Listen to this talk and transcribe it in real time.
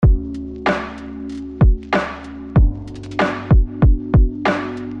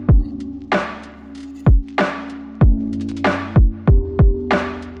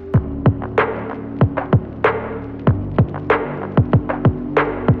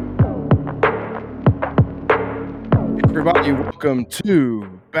Everybody, welcome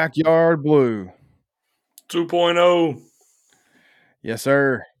to Backyard Blue. 2.0. Yes,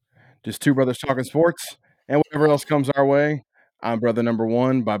 sir. Just two brothers talking sports and whatever else comes our way. I'm brother number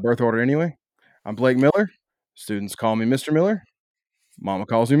one by birth order anyway. I'm Blake Miller. Students call me Mr. Miller. Mama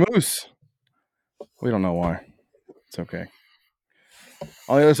calls me Moose. We don't know why. It's okay.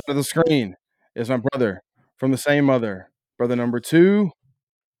 On the other side of the screen is my brother from the same mother. Brother number two,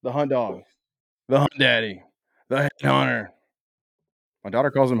 the hunt dog, the hunt daddy, the head hunter. My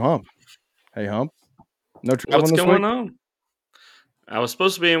daughter calls him Hump. Hey, Hump. No traveling What's this week? going on? I was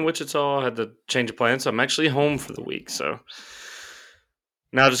supposed to be in Wichita. I had to change of plans, so I'm actually home for the week. So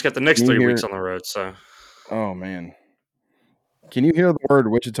now I just got the next Can you 3 hear? weeks on the road. So Oh, man. Can you hear the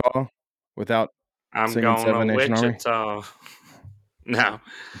word Wichita without I'm singing going to Seven Nation Army? Wichita. Now,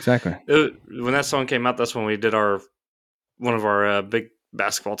 Exactly. when that song came out, that's when we did one of our big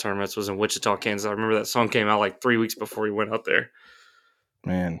basketball tournaments was in Wichita, Kansas. I remember that song came out like 3 weeks before we went out there.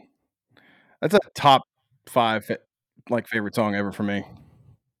 Man, that's a top five favorite song ever for me.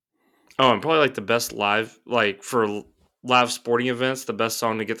 Oh, and probably like the best live, like for live sporting events, the best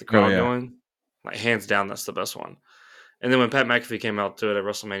song to get the Oh crowd yeah, going. Like hands down, that's the best one. And then when Pat McAfee came out to it at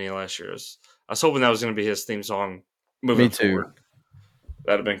WrestleMania last year, I was hoping that was going to be his theme song me moving too. forward.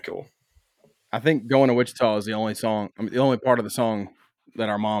 That'd have been cool. I think "Going to Wichita" is the only song, the only part of the song that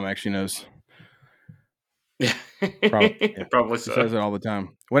our mom actually knows. Yeah, Probably, yeah. probably She so. says it all the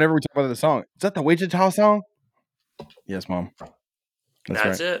time. Whenever we talk about the song, is that the Wichita song? Yes, Mom. That's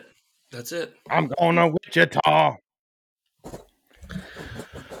right. It. That's it. I'm going to Wichita. All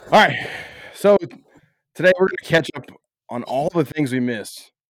right. So today we're going to catch up on all the things we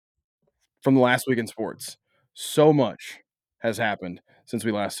missed from the last week in sports. So much has happened since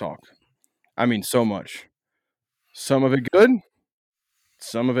we last talked. I mean, so much. Some of it good,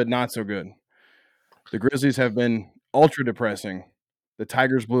 some of it not so good. The Grizzlies have been ultra depressing. The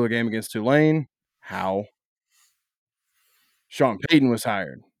Tigers blew a game against Tulane. How? Sean Payton was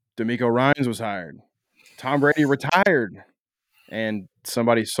hired. D'Amico Ryans was hired. Tom Brady retired. And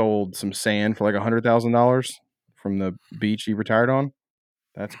somebody sold some sand for like $100,000 from the beach he retired on.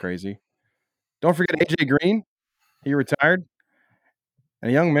 That's crazy. Don't forget AJ Green. He retired.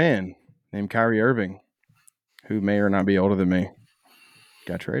 And a young man named Kyrie Irving, who may or not be older than me,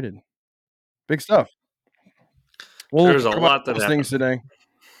 got traded. Big stuff. We'll There's a talk about lot that those things happened.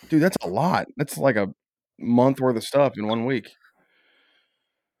 today. Dude, that's a lot. That's like a month worth of stuff in 1 week.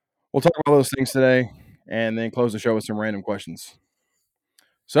 We'll talk about those things today and then close the show with some random questions.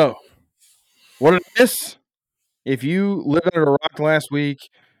 So, what did I miss? If you lived under a rock last week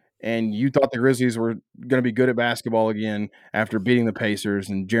and you thought the Grizzlies were going to be good at basketball again after beating the Pacers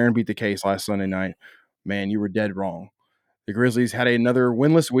and Jaren beat the case last Sunday night, man, you were dead wrong. The Grizzlies had another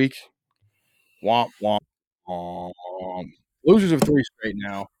winless week. Womp, womp, womp. Losers of 3 straight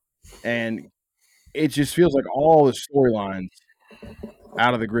now. And it just feels like all the storylines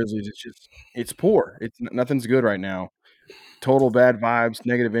out of the Grizzlies, it's poor. It's nothing's good right now. Total bad vibes,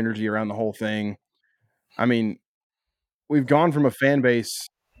 negative energy around the whole thing. I mean, we've gone from a fan base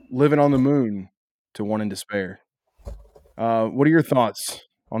living on the moon to one in despair. What are your thoughts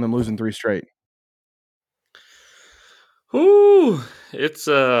on them losing 3 straight? Ooh, it's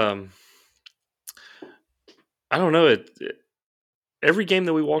I don't know every game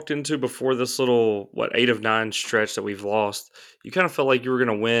that we walked into before this little 8 of 9 stretch that we've lost, you kind of felt like you were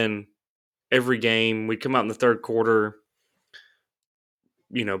going to win every game. We'd come out in the third quarter,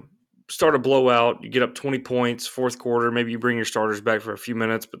 you know, start a blowout, you get up 20 points, fourth quarter, maybe you bring your starters back for a few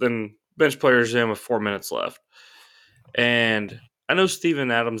minutes, but then bench players in with 4 minutes left. And I know Steven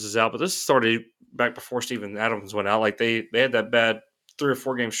Adams is out, but this started back before Steven Adams went out. Like they had that bad 3 or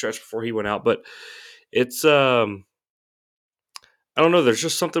 4 game stretch before he went out, but it's I don't know, there's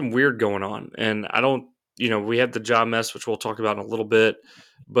just something weird going on. And I don't, we had the job mess, which we'll talk about in a little bit,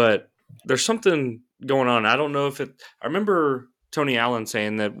 but there's something going on. I don't know if I remember Tony Allen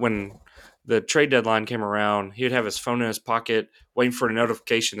saying that when the trade deadline came around, he would have his phone in his pocket waiting for a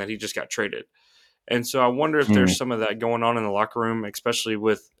notification that he just got traded. And so I wonder if Mm. there's some of that going on in the locker room, especially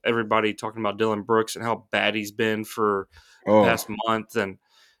with everybody talking about Dylan Brooks and how bad he's been for the Oh, past month. And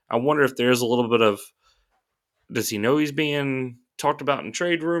I wonder if there's a little bit of, does he know he's being talked about in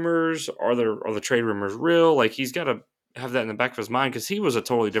trade rumors? Are the trade rumors real? Like he's got to have that in the back of his mind because he was a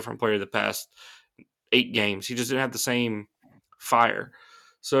totally different player the past 8 games. He just didn't have the same fire.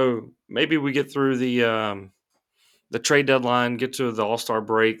 So maybe we get through the trade deadline, get to the All-Star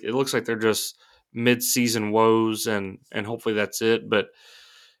break. It looks like they're just mid-season woes, and hopefully that's it. But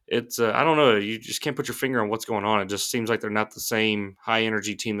it's I don't know. You just can't put your finger on what's going on. It just seems like they're not the same high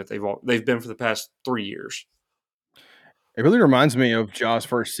energy team that they've been for the past 3 years. It really reminds me of Ja's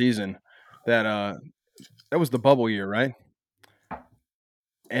first season. That was the bubble year, right?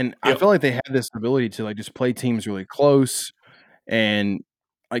 And I Yep. feel like they had this ability to like just play teams really close and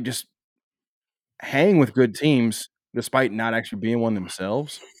like just hang with good teams despite not actually being one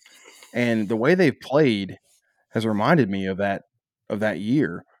themselves. And the way they've played has reminded me of that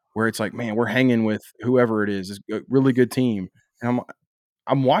year where it's like, man, we're hanging with whoever it is a really good team. And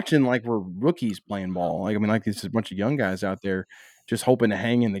I'm watching like we're rookies playing ball. Like I mean, like there's a bunch of young guys out there just hoping to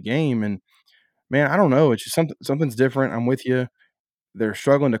hang in the game. And man, I don't know. It's just something's different. I'm with you. They're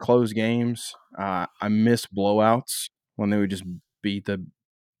struggling to close games. I miss blowouts when they would just beat the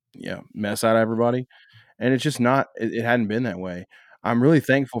mess out of everybody. And it's just not. It hadn't been that way. I'm really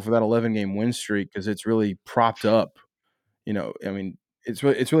thankful for that 11 game win streak because it's really propped up. I mean, it's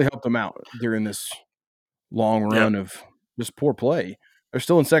really helped them out during this long Yep. run of just poor play. They're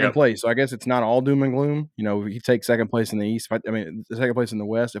still in second Yep. place, so I guess it's not all doom and gloom. You take second place in the East. I mean, the second place in the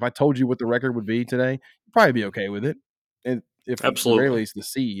West. If I told you what the record would be today, you'd probably be okay with it. And if at the very Absolutely. least the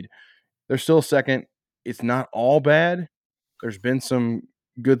seed, they're still second. It's not all bad. There's been some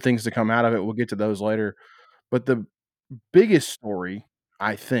good things to come out of it. We'll get to those later. But the biggest story,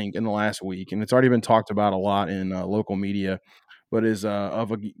 I think, in the last week, and it's already been talked about a lot in local media, but is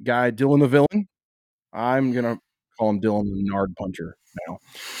of a guy, Dylan the Villain. I'm gonna call him Dylan the Nard Puncher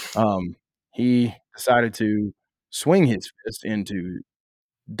now. He decided to swing his fist into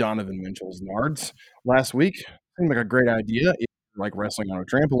Donovan Mitchell's nards last week. Seemed like a great idea, if you're, like wrestling on a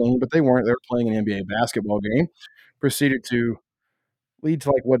trampoline, but they weren't. They were playing an NBA basketball game. Proceeded to lead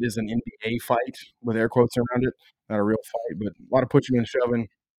to like what is an NBA fight with air quotes around it. Not a real fight, but a lot of pushing and shoving.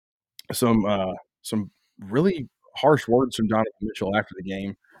 Some really harsh words from Donovan Mitchell after the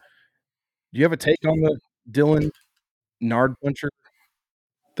game. Do you have a take on the Dylan Nard Puncher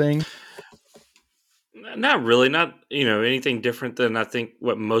thing? Not really. Not anything different than I think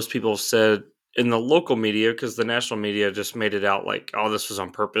what most people said in the local media, because the national media just made it out like, oh, this was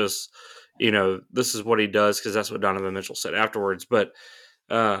on purpose. This is what he does because that's what Donovan Mitchell said afterwards. But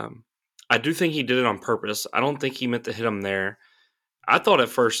um, I do think he did it on purpose. I don't think he meant to hit him there. I thought at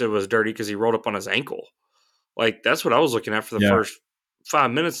first it was dirty because he rolled up on his ankle. Like that's what I was looking at for the Yeah. first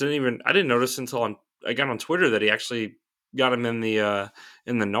 5 minutes. I didn't notice until I got on Twitter that he actually got him in the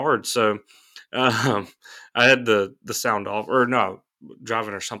nard. So um, I had the sound off or no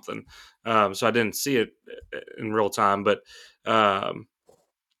driving or something. So I didn't see it in real time. But um,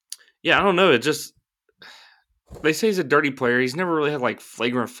 yeah, I don't know. It just they say he's a dirty player. He's never really had like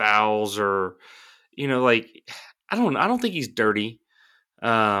flagrant fouls or like I don't think he's dirty.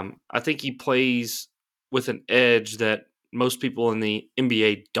 I think he plays with an edge that most people in the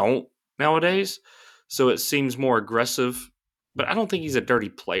NBA don't nowadays. So it seems more aggressive, but I don't think he's a dirty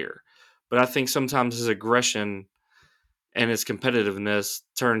player. But I think sometimes his aggression and his competitiveness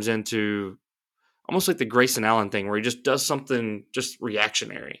turns into almost like the Grayson Allen thing where he just does something just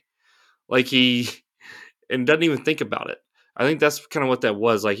reactionary. Like he and doesn't even think about it. I think that's kind of what that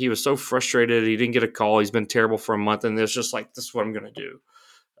was. Like he was so frustrated, he didn't get a call. He's been terrible for a month, and it's just like, this is what I'm gonna do.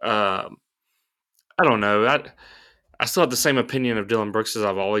 Um, I don't know. I still have the same opinion of Dylan Brooks as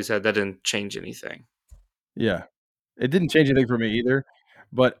I've always had. That didn't change anything. Yeah. It didn't change anything for me either,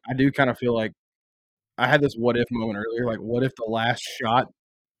 but I do kinda feel like I had this what if moment earlier, like, what if the last shot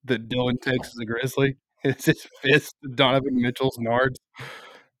that Dylan takes as a Grizzly is his fist to Donovan Mitchell's nards?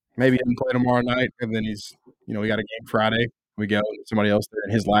 Maybe he doesn't play tomorrow night, and then we got a game Friday. We go, and somebody else there,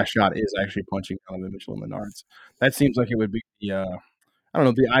 and his last shot is actually punching Donovan Mitchell in the nards. That seems like it would be I don't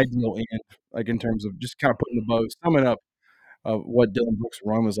know, the ideal end, like, in terms of just kinda putting the bow summing up of what Dylan Brooks'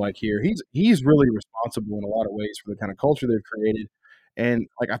 run was like here. He's really responsible in a lot of ways for the kind of culture they've created, and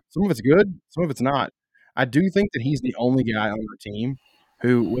like some of it's good, some of it's not. I do think that he's the only guy on our team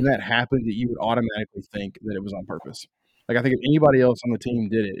who, when that happened, that you would automatically think that it was on purpose. Like I think if anybody else on the team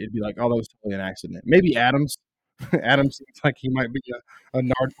did it, it'd be like, oh, that was totally an accident. Maybe Adams. Adams seems like he might be a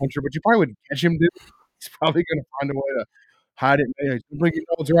nard puncher, but you probably wouldn't catch him. Dude. He's probably going to find a way to hide it. Hey, don't bring your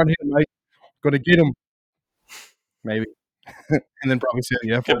notes around here, mate. Going to get him, maybe. And then probably say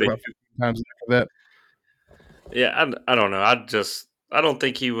the F Could word be. about 15 times after that. Yeah, I don't know. I don't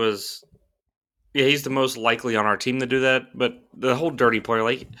think he was. Yeah, he's the most likely on our team to do that. But the whole dirty player,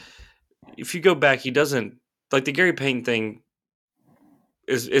 like if you go back, he doesn't like the Gary Payton thing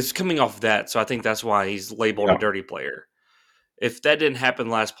is coming off that. So I think that's why he's labeled a Yeah. dirty player. If that didn't happen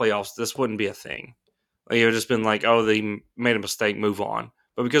last playoffs, this wouldn't be a thing. Like, it would just been like, oh, they made a mistake, move on.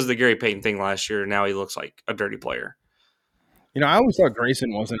 But because of the Gary Payton thing last year, now he looks like a dirty player. I always thought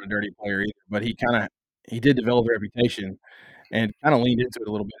Grayson wasn't a dirty player either, but he did develop a reputation and kinda leaned into it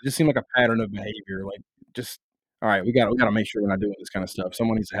a little bit. It just seemed like a pattern of behavior, like, just All right, we gotta make sure we're not doing this kind of stuff.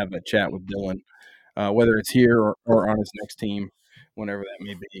 Someone needs to have that chat with Dylan, whether it's here or on his next team, whenever that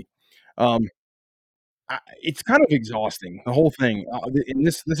may be. Um, it's kind of exhausting, the whole thing. And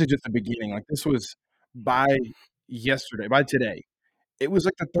this is just the beginning. Like this was by by today, it was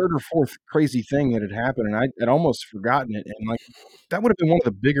like the third or fourth crazy thing that had happened, and I'd almost forgotten it. And like that would have been one of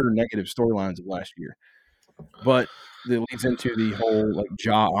the bigger negative storylines of last year. But that leads into the whole like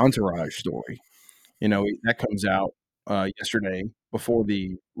Ja entourage story. That comes out yesterday before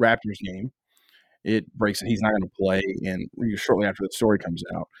the Raptors game. It breaks that he's not going to play, and shortly after the story comes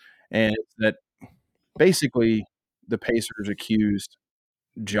out, and it's that basically the Pacers accused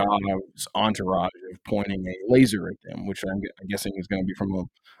Ja's entourage of pointing a laser at them, which I'm guessing is going to be from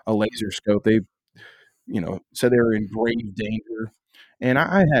a laser scope. They, said they were in grave danger, and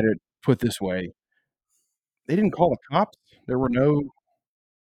I had it put this way: they didn't call the cops. There were no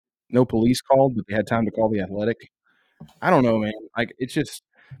police called, but they had time to call the Athletic. I don't know, man. Like it's just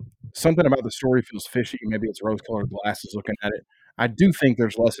something about the story feels fishy. Maybe it's rose-colored glasses looking at it. I do think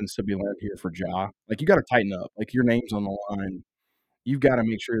there's lessons to be learned here for Ja. Like you got to tighten up. Like your name's on the line. You've got to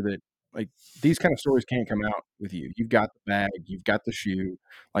make sure that like these kind of stories can't come out with you. You've got the bag. You've got the shoe.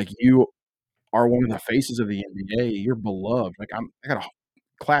 Like you are one of the faces of the NBA. You're beloved. Like I got a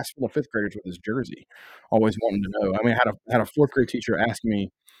class full of fifth graders with his jersey, always wanting to know. I mean, I had a fourth grade teacher ask me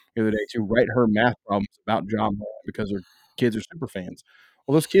the other day to write her math problems about John Moran because her kids are super fans.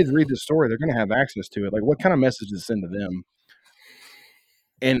 Well, those kids read this story; they're going to have access to it. Like, what kind of message does it send to them?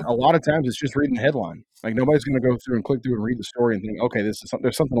 And a lot of times, it's just reading the headline. Like, nobody's going to go through and click through and read the story and think, "Okay, there's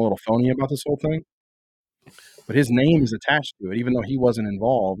something a little phony about this whole thing." But his name is attached to it, even though he wasn't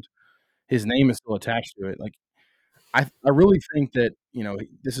involved. His name is still attached to it. Like, I really think that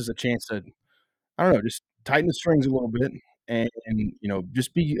this is a chance to I don't know, just tighten the strings a little bit and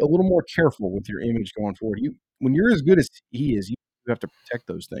just be a little more careful with your image going forward. When you're as good as he is, you have to protect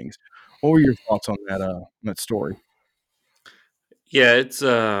those things. What were your thoughts on that story? Yeah, it's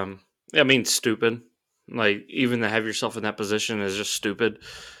I mean, stupid. Like even to have yourself in that position is just stupid.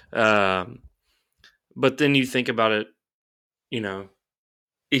 Um, but then you think about it, you know,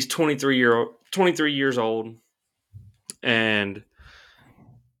 he's 23 years old, and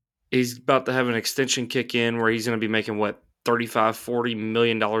he's about to have an extension kick in where he's going to be making what 35-40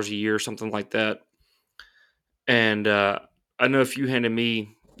 million dollars a year, something like that. And I know if you handed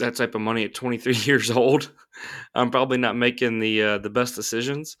me that type of money at 23 years old, I'm probably not making the best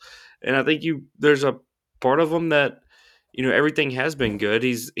decisions. And I think there's a part of him that everything has been good.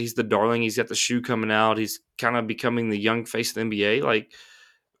 He's the darling. He's got the shoe coming out. He's kind of becoming the young face of the NBA. Like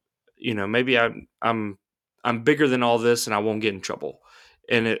maybe I'm bigger than all this, and I won't get in trouble.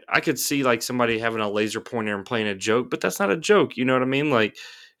 And I could see like somebody having a laser pointer and playing a joke, but that's not a joke. You know what I mean? Like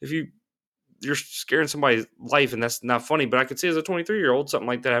if you're scaring somebody's life, and that's not funny. But I could see as a 23-year-old something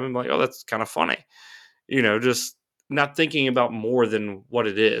like that. I'm like, oh, that's kind of funny. Just not thinking about more than what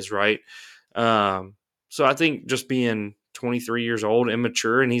it is, right? Um, so I think just being 23 years old,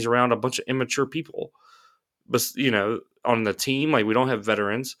 immature, and he's around a bunch of immature people. But on the team, like we don't have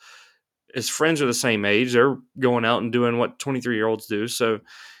veterans. His friends are the same age. They're going out and doing what 23-year-olds do. So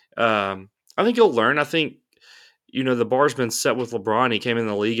I think he'll learn. I think the bar's been set with LeBron. He came in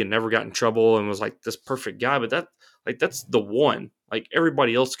the league and never got in trouble and was like this perfect guy. But that's the one. Like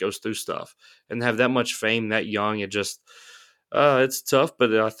everybody else goes through stuff and have that much fame that young. It's tough.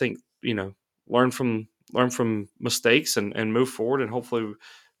 But I think learn from mistakes and move forward. And hopefully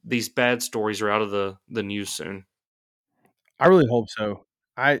these bad stories are out of the news soon. I really hope so.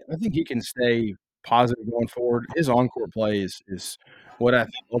 I think he can stay positive going forward. His on-court play is what I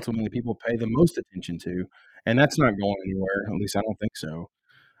think ultimately people pay the most attention to, and that's not going anywhere. At least I don't think so.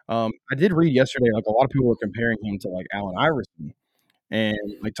 I did read yesterday, like a lot of people were comparing him to like Allen Iverson, and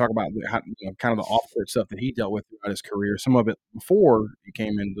like talk about kind of the off court stuff that he dealt with throughout his career. Some of it before he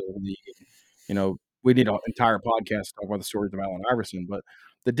came into the league. You know, we did an entire podcast to talk about the stories of Allen Iverson, but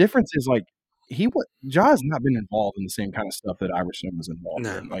the difference is like Ja's not been involved in the same kind of stuff that Iverson was involved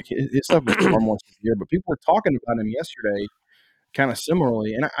No. in. Like his stuff was far more severe, but people were talking about him yesterday kind of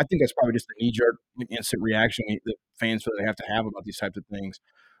similarly, and I think that's probably just a knee jerk instant reaction that fans feel they have to have about these types of things.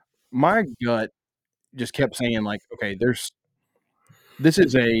 My gut just kept saying like, okay, this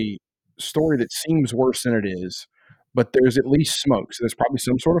is a story that seems worse than it is, but there's at least smoke. So there's probably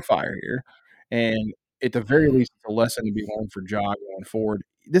some sort of fire here. And at the very least, it's a lesson to be learned for Ja going forward.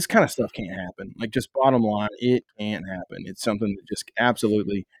 This kind of stuff can't happen. Like, just bottom line, it can't happen. It's something that just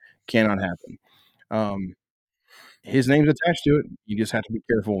absolutely cannot happen. Um, his name's attached to it. You just have to be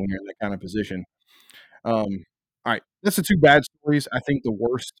careful when you're in that kind of position. All right, that's the two bad stories. I think the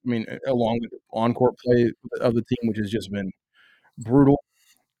worst, I mean, along with the on-court play of the team, which has just been brutal.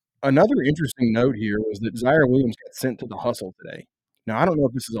 Another interesting note here was that Zaire Williams got sent to the hustle today. Now, I don't know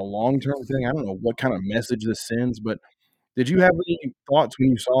if this is a long-term thing. I don't know what kind of message this sends, but did you have any thoughts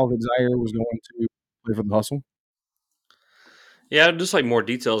when you saw that Zaire was going to play for the hustle? Yeah, just like more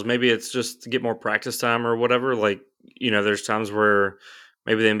details. Maybe it's just to get more practice time or whatever. Like, there's times where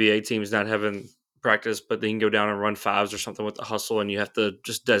maybe the NBA team's not having practice, but they can go down and run fives or something with the hustle, and you have to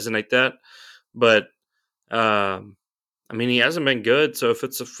just designate that. But I mean, he hasn't been good. So if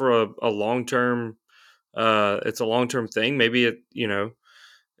it's for a long term, it's a long term thing. Maybe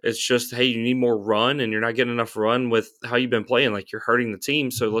it's just, hey, you need more run, and you're not getting enough run with how you've been playing. Like, you're hurting the team.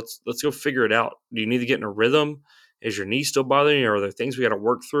 So let's go figure it out. Do you need to get in a rhythm? Is your knee still bothering you? Are there things we got to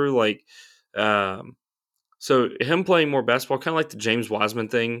work through? Like, um, so him playing more basketball, kind of like the James Wiseman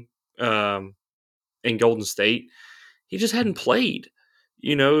thing um, in Golden State. He just hadn't played.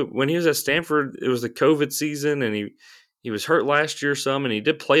 When he was at Stanford, it was the COVID season, and he was hurt last year some, and he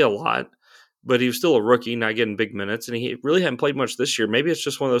did play a lot, but he was still a rookie, not getting big minutes, and he really hadn't played much this year. Maybe it's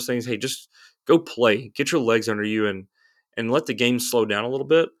just one of those things. Hey, just go play, get your legs under you, and let the game slow down a little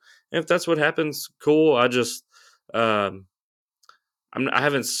bit. And if that's what happens, cool. Um, I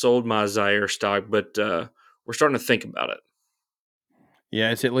haven't sold my Zaire stock, but we're starting to think about it.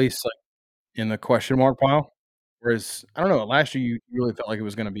 Yeah, it's at least, like, in the question mark pile, whereas, I don't know, last year you really felt like it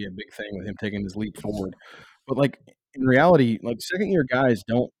was gonna be a big thing with him taking this leap forward, but, like, in reality, like, second-year guys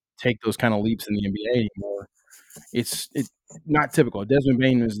don't take those kinda leaps in the NBA anymore. It's not typical. Desmond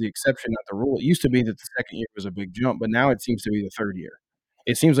Bane is the exception, not the rule. It used to be that the 2nd year was a big jump, but now it seems to be the 3rd year.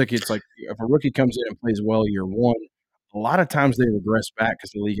 It seems like it's like if a rookie comes in and plays well year 1, a lot of times they regress back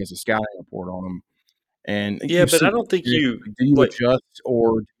because the league has a scouting report on them, and Yeah, you but see I it. don't think you Like, do you like. adjust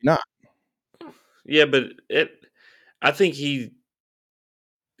or do you not? Yeah, but it. I think he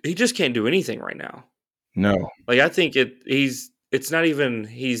just can't do anything right now. No. Like, I think it's not even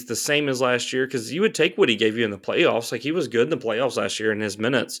he's the same as last year, because you would take what he gave you in the playoffs. Like, he was good in the playoffs last year in his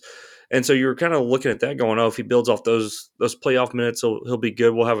minutes, and so you were kind of looking at that going, oh, if he builds off those playoff minutes, he'll be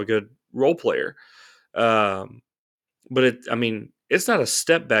good. We'll have a good role player. Um, but I mean, it's not a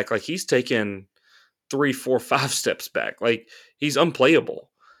step back. Like, he's taken 3, 4, 5 steps back. Like, he's unplayable.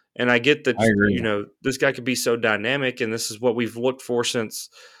 And I get that, I agree. this guy could be so dynamic, and this is what we've looked for since,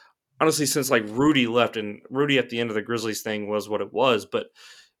 honestly, since like Rudy left. And Rudy at the end of the Grizzlies thing was what it was. But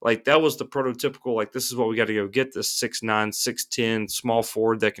like, that was the prototypical, like, this is what we got to go get, this 6'9", 6'10" small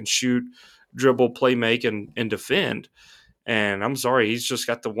forward that can shoot, dribble, play make, and defend. And I'm sorry, he's just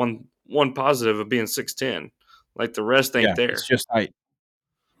got the one positive of being 6'10". Like, the rest ain't Yeah, it's there. just height.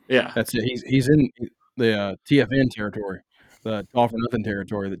 Yeah. That's it. He's in the, TFN territory, the all for nothing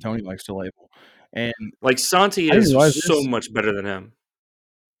territory that Tony likes to label, and Like, Santi I didn't is realize so this. much better than him.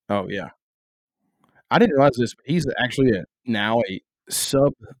 Oh, yeah. I didn't realize this, but he's actually now a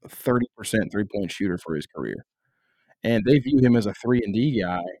sub 30% three-point shooter for his career, and they view him as a 3 and D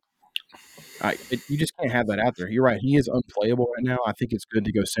guy. You just can't have that out there. You're right, he is unplayable right now. I think it's good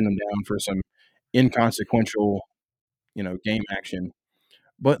to go send him down for some inconsequential, game action.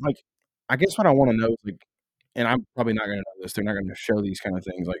 But, like, I guess what I wanna know is, like, and I'm probably not gonna know this, they're not gonna show these kind of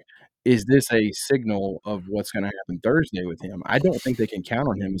things, like, is this a signal of what's gonna happen Thursday with him? I don't think they can count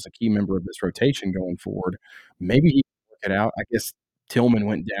on him as a key member of this rotation going forward. Maybe he can work it out. I guess Tillman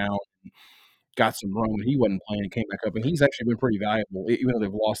went down, got some run when he wasn't playing and came back up, and he's actually been pretty valuable even though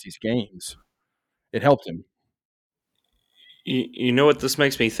they've lost these games. It helped him. You know what this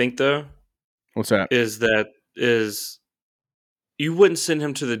makes me think, though, What's that? is you wouldn't send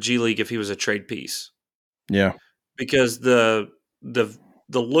him to the G League if he was a trade piece, Yeah, because the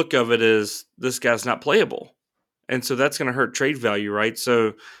the look of it is this guy's not playable, and so that's going to hurt trade value, right?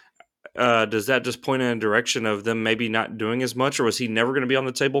 So does that just point in a direction of them maybe not doing as much, or was he never going to be on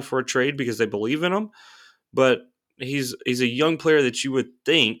the table for a trade because they believe in him? But he's a young player that you would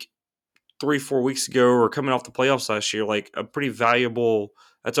think 3, 4 weeks ago, or coming off the playoffs last year, like a pretty valuable.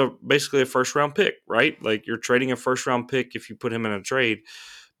 That's basically a first round pick, right? Like, you're trading a first round pick if you put him in a trade,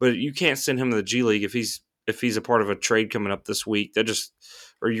 but you can't send him to the G League if he's a part of a trade coming up this week. That just,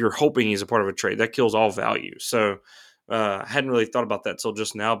 or you're hoping he's a part of a trade, that kills all value. So I hadn't really thought about that till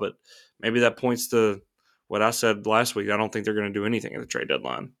just now, but maybe that points to what I said last week. I don't think they're going to do anything at the trade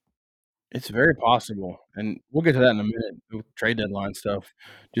deadline. it's very possible, and we'll get to that in a minute with trade deadline stuff.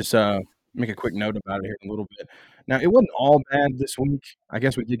 Just, make a quick note about it here in a little bit. Now, it wasn't all bad this week. I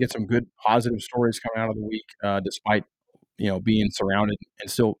guess we did get some good positive stories coming out of the week, despite, being surrounded and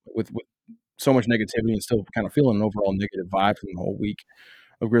still with so much negativity and still kind of feeling an overall negative vibe from the whole week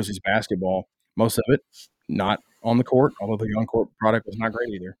of Grizzlies basketball. Most of it not on the court, although the on-court product was not great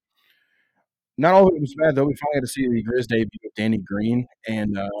either. Not all of it was bad, though. We finally got to see the Grizz debut with Danny Green,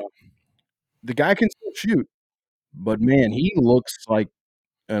 and the guy can still shoot, but man, he looks like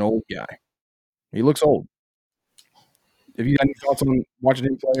an old guy. He looks old. Have you got any thoughts on watching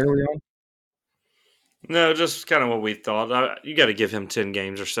him play early on? No, just kind of what we thought. You got to give him 10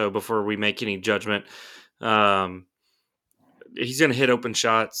 games or so before we make any judgment. Um, he's going to hit open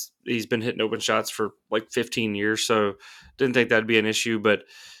shots. He's been hitting open shots for like 15 years, so didn't think that'd be an issue. But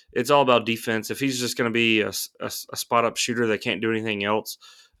it's all about defense. If he's just going to be a spot up shooter that can't do anything else,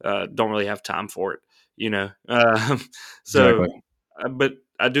 don't really have time for it, you know. Exactly. So, but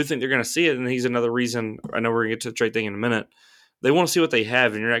I do think they're going to see it, and he's another reason. I know we're going to get to the trade thing in a minute. They want to see what they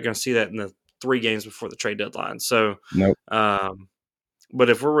have, and you're not going to see that in the 3 games before the trade deadline. So, Nope. but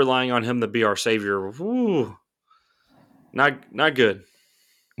if we're relying on him to be our savior, whoo, not good.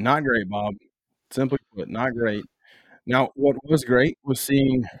 Not great, Bob. Simply put, not great. Now, what was great was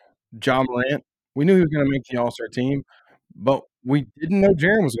seeing John Morant. We knew he was going to make the All-Star team, but we didn't know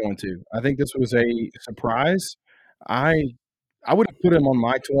Jaren was going to. I think this was a surprise. I I would have put him on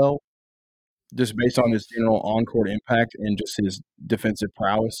my 12 just based on his general on-court impact and just his defensive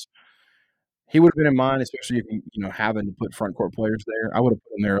prowess. He would have been in mine, especially if having to put front court players there. I would have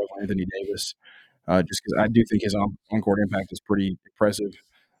put him there over Anthony Davis, just because I do think his on-court impact is pretty impressive.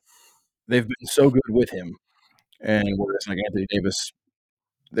 They've been so good with him, and whereas like Anthony Davis,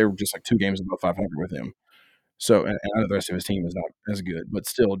 they were just like 2 games above 500 with him. So, and I know the rest of his team is not as good, but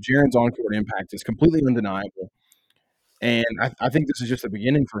still, Jaren's on-court impact is completely undeniable, and I think this is just the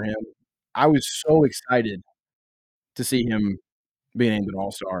beginning for him. I was so excited to see him being named an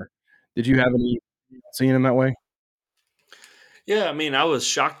All-Star. Did you have any seeing him that way? Yeah, I mean, I was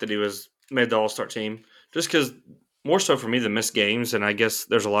shocked that he was made the All Star team, just because more so for me the missed games, and I guess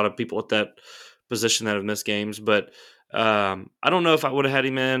there's a lot of people at that position that have missed games. But I don't know if I would have had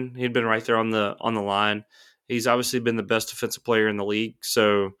him in. He'd been right there on the line. He's obviously been the best defensive player in the league,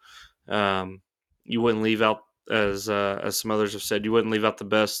 so um, you wouldn't leave out as some others have said, you wouldn't leave out the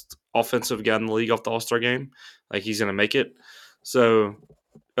best offensive guy in the league off the All Star game. Like he's going to make it. So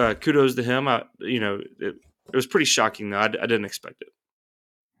kudos to him. It was pretty shocking though. I didn't expect it.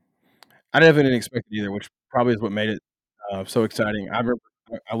 I didn't expect it either, which probably is what made it so exciting. I remember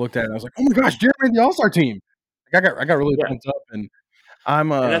I looked at it and I was like, "Oh my gosh, Jaren made the All-Star team!" Like I got really Yeah, pumped up, and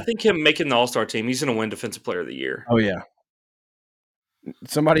I'm and I think him making the All Star team, he's going to win Defensive Player of the Year. oh yeah.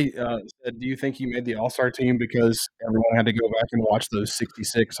 Somebody said, "Do you think he made the All-Star team because everyone had to go back and watch those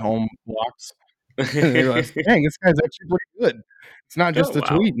 66 home blocks?" And they realized, "Dang, this guy's actually pretty good. It's not Oh just a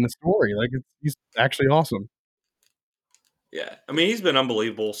wow, tweet and a story. Like he's actually awesome." yeah. I mean, he's been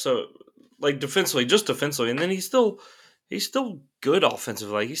unbelievable. So like defensively, just defensively, and then he's still good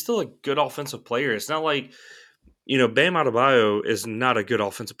offensively. Like he's still a good offensive player. It's not like Bam Adebayo is not a good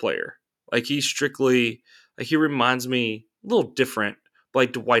offensive player. Like he's strictly like he reminds me a little different,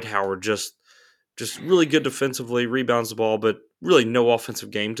 like Dwight Howard, just really good defensively, rebounds the ball, but really no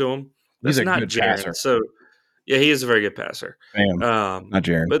offensive game to him. He's That's a not good Jaren. passer. So yeah, he is a very good passer. Bam, Um, not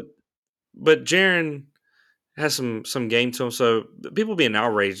Jaren. but Jaren has some game to him. So people being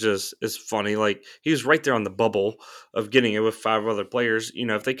outraged is funny. Like he was right there on the bubble of getting it with 5 other players.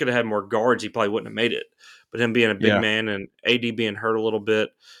 If they could have had more guards, he probably wouldn't have made it. But him being a big Yeah, man and AD being hurt a little bit,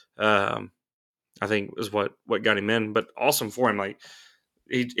 um, I think is what got him in. But awesome for him. Like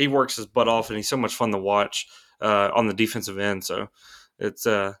he works his butt off and he's so much fun to watch on the defensive end. So it's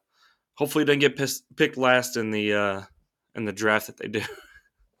hopefully he doesn't get picked last in the draft that they do.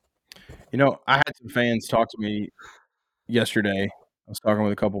 I had some fans talk to me yesterday. I was talking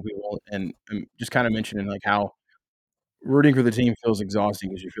with a couple people and just kind of mentioning like how rooting for the team feels exhausting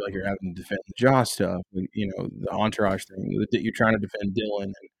because you feel like you're having to defend the Jaw stuff, the entourage thing. That you're trying to defend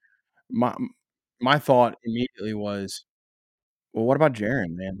Dylan. And my thought immediately was, well, what about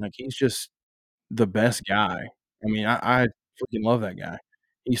Jaren, man? Like he's just the best guy. I mean, I freaking love that guy.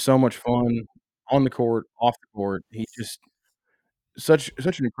 He's so much fun on the court, off the court. He just such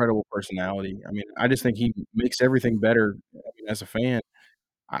an incredible personality. I mean, I just think he makes everything better. I mean, as a fan,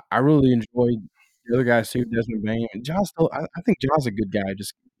 I really enjoyed the other guys too, Desmond Bane. And Ja's still I think Ja's a good guy,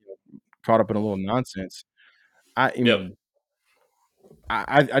 just caught up in a little nonsense. I Yep, mean,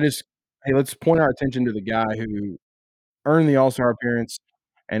 I just hey, let's point our attention to the guy who earned the All-Star appearance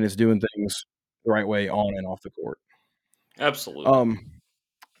and is doing things the right way on and off the court. absolutely. Um,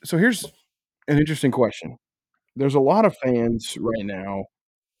 so here's an interesting question. There's a lot of fans right now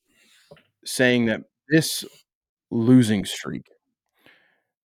saying that this losing streak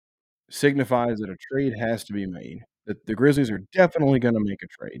signifies that a trade has to be made, that the Grizzlies are definitely gonna make a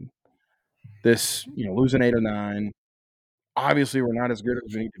trade. This, losing 8 or 9. Obviously, we're not as good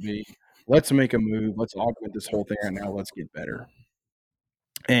as we need to be. Let's make a move. Let's augment this whole thing right now. Let's get better.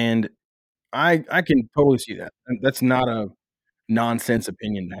 And I can totally see that. And that's not a nonsense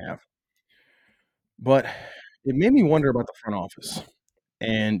opinion to have. But it made me wonder about the front office.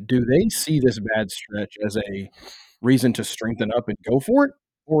 And do they see this bad stretch as a reason to strengthen up and go for it?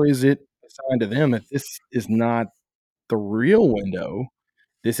 Or is it a sign to them that this is not the real window?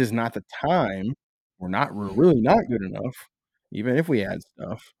 This is not the time. We're really not good enough, even if we add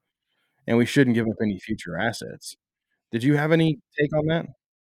stuff, and we shouldn't give up any future assets. Did you have any take on that?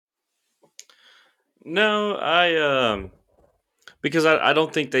 No, because I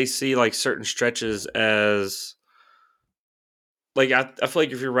don't think they see like certain stretches as like I feel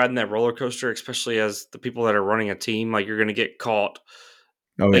like if you're riding that roller coaster, especially as the people that are running a team, like you're gonna get caught.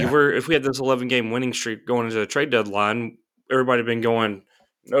 Oh, Like yeah. if we had this 11 game winning streak going into the trade deadline, everybody been going,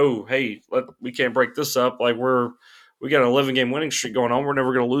 no, hey, we can't break this up. Like we got an 11 game winning streak going on. We're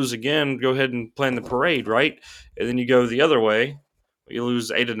never going to lose again. Go ahead and plan the parade, right? And then you go the other way. You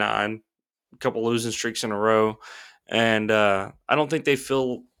lose 8 to 9, a couple losing streaks in a row, and I don't think they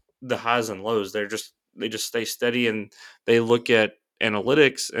feel the highs and lows. They just stay steady and they look at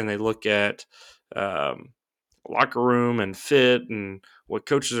analytics and they look at um, locker room and fit and what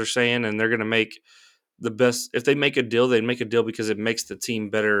coaches are saying, and they're going to make the best. If they make a deal, they make a deal because it makes the team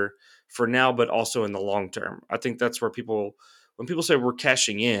better for now, but also in the long term. I think that's where when people say we're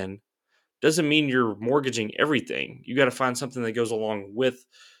cashing in, doesn't mean you're mortgaging everything. You got to find something that goes along with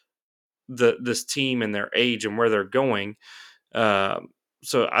this team and their age and where they're going. Um,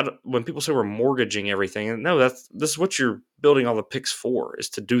 so when people say we're mortgaging everything, no, this is what you're building all the picks for, is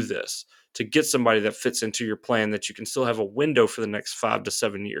to do this, to get somebody that fits into your plan that you can still have a window for the next 5 to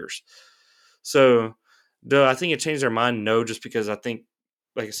 7 years. So, do I think it changed their mind? No, just because I think,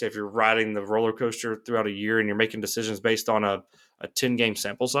 like I said, if you're riding the roller coaster throughout a year and you're making decisions based on a 10 game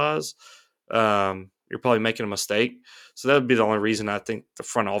sample size, you're probably making a mistake. So that would be the only reason I think the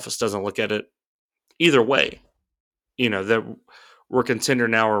front office doesn't look at it either way. That we're a contender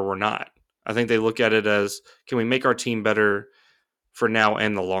now or we're not. I think they look at it as, can we make our team better for now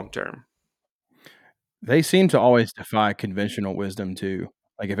and the long term? They seem to always defy conventional wisdom too.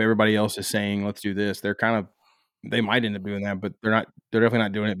 Like, if everybody else is saying, "Let's do this," they might end up doing that, but they're definitely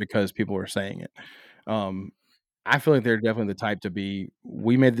not doing it because people are saying it. Um, I feel like they're definitely the type to be,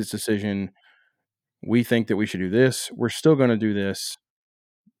 "We made this decision. We think that we should do this. We're still gonna do this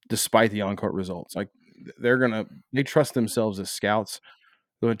despite the on-court results." Like, they trust themselves as scouts.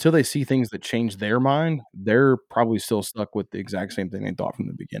 So until they see things that change their mind, they're probably still stuck with the exact same thing they thought from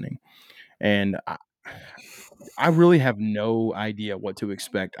the beginning. And I really have no idea what to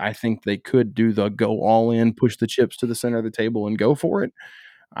expect. I think they could do the go all in, push the chips to the center of the table and go for it.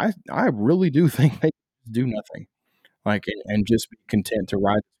 I really do think they do nothing, like, and just be content to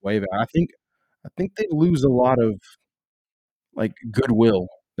ride this wave out. I think they lose a lot of, like, goodwill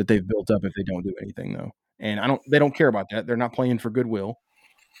that they've built up if they don't do anything, though. And they don't care about that. They're not playing for goodwill,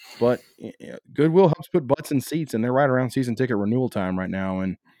 but goodwill helps put butts in seats, and they're right around season ticket renewal time right now.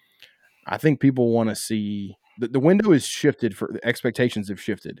 And I think people want to see the window is shifted, for the expectations have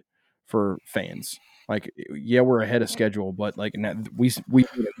shifted for fans. Like, yeah, we're ahead of schedule, but like, now we need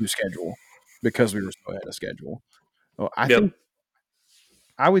a new schedule because we were so ahead of schedule. Well, I think Yep.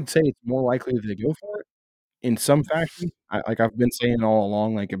 I would say it's more likely that they go for it in some fashion. I've been saying all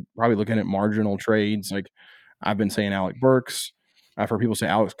along, like, I'm probably looking at marginal trades. Like, I've been saying Alec Burks. I've heard people say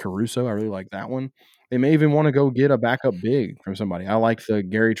Alex Caruso. I really like that one. They may even want to go get a backup big from somebody. I like the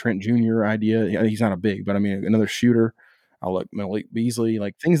Gary Trent Jr. idea. Yeah, he's not a big, but I mean, another shooter. I like Malik Beasley,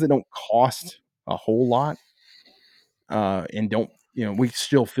 like things that don't cost a whole lot, and don't, we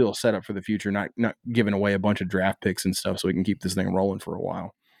still feel set up for the future, not giving away a bunch of draft picks and stuff, so we can keep this thing rolling for a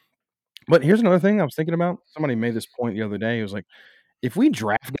while. But here's another thing I was thinking about. Somebody made this point the other day. It was like, if we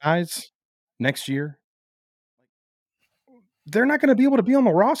draft guys next year, they're not going to be able to be on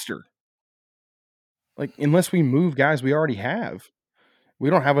the roster. Like, unless we move guys we already have. We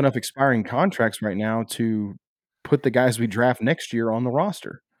don't have enough expiring contracts right now to put the guys we draft next year on the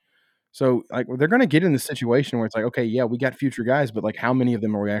roster. So, like, they're going to get in the situation where it's like, okay, yeah, we got future guys, but like, how many of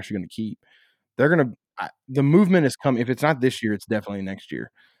them are we actually going to keep? They're going to, the movement is coming. If it's not this year, it's definitely next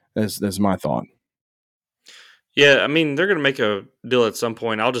year. That's my thought. Yeah, I mean, they're going to make a deal at some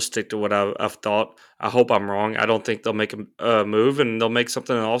point. I'll just stick to what I've thought. I hope I'm wrong. I don't think they'll make a move, and they'll make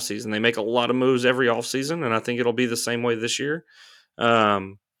something in the offseason. They make a lot of moves every offseason, and I think it'll be the same way this year.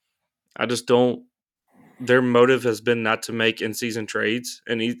 Um, I just don't. Their motive has been not to make in-season trades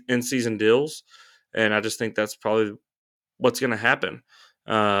and in-season deals, and I just think that's probably what's going to happen.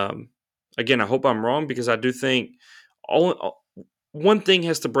 Um, again, I hope I'm wrong because I do think all one thing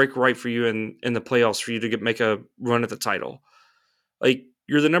has to break right for you in the playoffs for you to make a run at the title. Like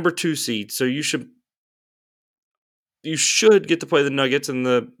you're the number 2 seed, so you should get to play the Nuggets in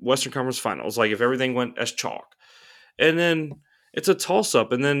the Western Conference Finals. Like if everything went as chalk. And then it's a toss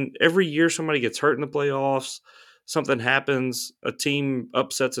up. And then every year somebody gets hurt in the playoffs, something happens, a team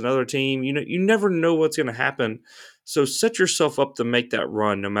upsets another team. You never know what's going to happen. So set yourself up to make that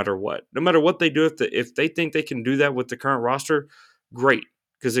run no matter what. No matter what they do, if they think they can do that with the current roster, great,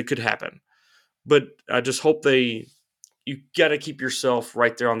 because it could happen. But I just hope you got to keep yourself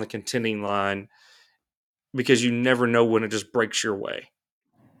right there on the contending line because you never know when it just breaks your way.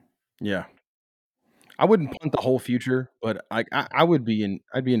 Yeah. I wouldn't punt the whole future, but I'd be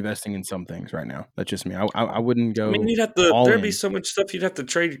investing in some things right now. That's just me. I wouldn't I mean, go all there'd be in. so much stuff you'd have to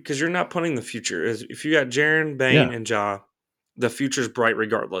trade because you're not punting the future. If you got Jaren, Yeah. Bane, and Ja, the future's bright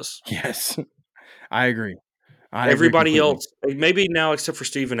regardless. Yes. I agree. I agree Everybody completely. else, maybe now except for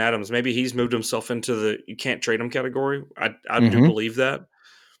Steven Adams, maybe he's moved himself into the you can't trade him category. I do Mhm. believe that.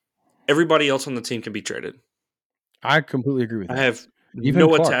 Everybody else on the team can be traded. I completely agree with I that. have Even no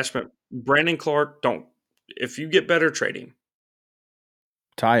Clark, attachment. Brandon Clark, don't. If you get better, trade him.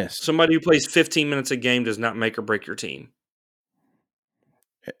 Tyus, Somebody who plays 15 minutes a game does not make or break your team.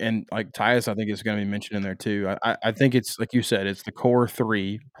 and, like, Tyus, I think is gonna be mentioned in there too. I think it's like you said, it's the core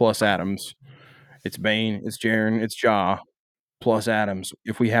 3 plus Adams. It's Bane, it's Jaren, it's Ja, plus Adams.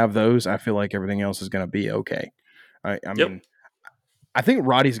 If we have those, I feel like everything else is gonna be okay. I Yep. mean, I think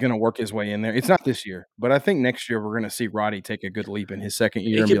Roddy's gonna work his way in there. It's not this year, but I think next year we're gonna see Roddy take a good leap in his second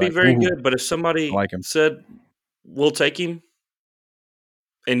year He and be could be like, very "Ooh, good, but if I somebody like him." said, we'll take him,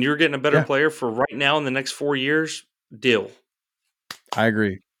 and you're getting a better Yeah, player for right now in the next 4 years, deal. I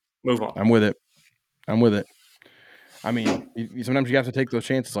agree. Move on. I'm with it. I'm with it. I mean, sometimes you have to take those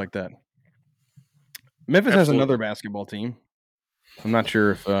chances like that. Memphis has another Absolutely. basketball team. I'm not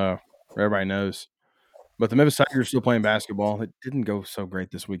sure if everybody knows, but the Memphis Tigers are still playing basketball. It didn't go so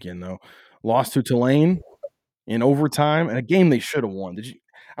great this weekend though. Lost to Tulane in overtime and a game they should have won. Did you?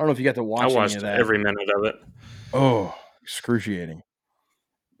 I don't know if you got to I watch any of watched that. every minute of it. Oh, excruciating.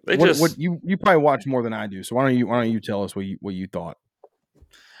 They What just you probably watch more than I do. So why don't you tell us what you thought?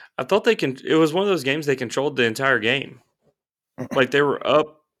 I thought it was one of those games they controlled the entire game. Like they were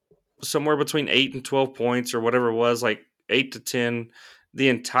up somewhere between 8 and 12 points or whatever it was, like 8 to 10 the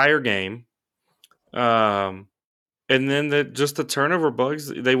entire game. Um and then just the turnover bugs,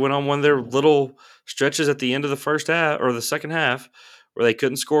 they went on one of their little stretches at the end of the first half or the second half where they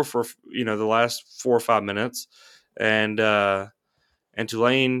couldn't score for the last 4 or 5 minutes, and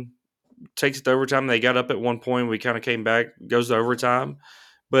Tulane takes it to overtime. They got up at one point. We kind of came back, goes to overtime,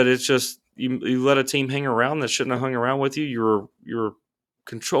 but it's just you let a team hang around that shouldn't have hung around with you. You're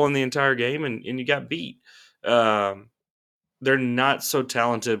controlling the entire game, and you got beat. Um, they're not so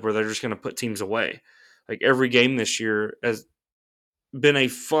talented where they're just going to put teams away. Like every game this year has been a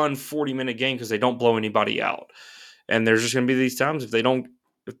fun 40-minute game because they don't blow anybody out. And there's just going to be these times if they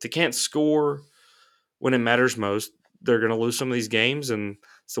can't score when it matters most, they're going to lose some of these games. And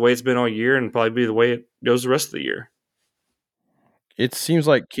it's the way it's been all year, and probably be the way it goes the rest of the year. It seems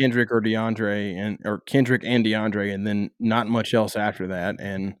like Kendrick and DeAndre, and then not much else after that.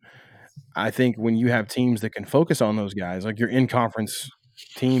 And I think when you have teams that can focus on those guys, like your in conference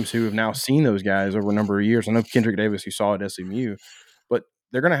teams who have now seen those guys over a number of years. I know Kendrick Davis, you saw at SMU, but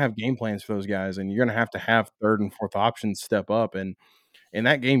they're going to have game plans for those guys, and you're going to have third and fourth options step up. And in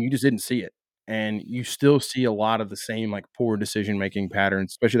that game, you just didn't see it. And you still see a lot of the same like poor decision making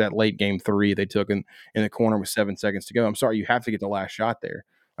patterns, especially that late game 3 they took in the corner with 7 seconds to go. I'm sorry, you have to get the last shot there.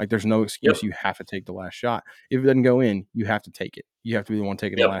 Like there's no Yep. excuse. You have to take the last shot. If it doesn't go in, you have to take it. You have to be the one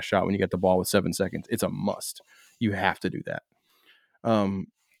taking the Yep. last shot when you get the ball with 7 seconds. It's a must. You have to do that. Um,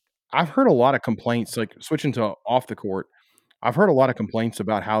 I've heard a lot of complaints, like switching to off the court. I've heard a lot of complaints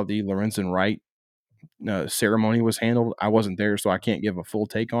about how the Lorenzen Wright ceremony was handled. I wasn't there, so I can't give a full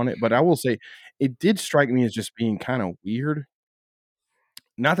take on it. But I will say, it did strike me as just being kind of weird.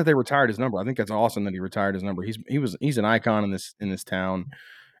 Not that they retired his number. I think that's awesome that he retired his number. He's an icon in this town,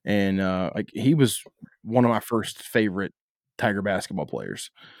 and like he was one of my first favorite Tiger basketball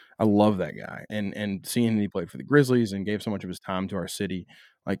players. I love that guy, and seeing he played for the Grizzlies and gave so much of his time to our city,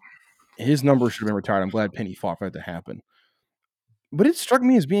 like his number should have been retired. I'm glad Penny fought for that to happen. But it struck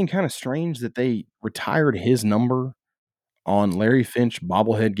me as being kind of strange that they retired his number on Larry Finch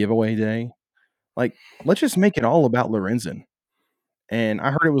bobblehead giveaway day. Like, let's just make it all about Lorenzen. And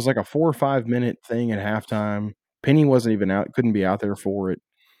I heard it was like a 4 or 5 minute thing at halftime. Penny wasn't even out, couldn't be out there for it.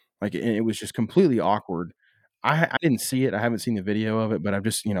 Like, and it was just completely awkward. I didn't see it. I haven't seen the video of it, but I've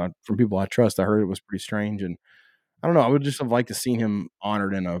just, from people I trust, I heard it was pretty strange, and I don't know. I would just have liked to see him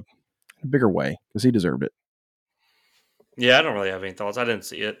honored in a bigger way because he deserved it. Yeah, I don't really have any thoughts. I didn't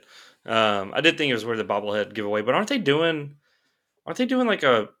see it. I did think it was weird the bobblehead giveaway, but aren't they doing like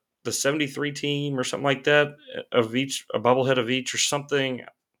the 73 team or something like that of each a bobblehead of each or something?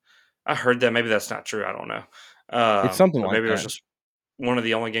 I heard that. Maybe that's not true. I don't know. It's something But like maybe it was that. just one of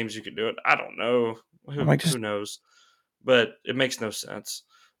the only games you could do it. I don't know. I'm Who like, who just knows? But it makes no sense.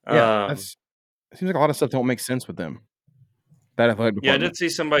 yeah, Um, that's it seems like a lot of stuff don't make sense with them. That athletic yeah, I department. did see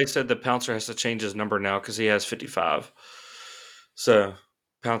somebody said the Pouncer has to change his number now because he has 55. So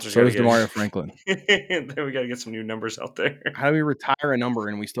Pouncer's So got to does get Demario Franklin. then we got to get some new numbers out there. How do we retire a number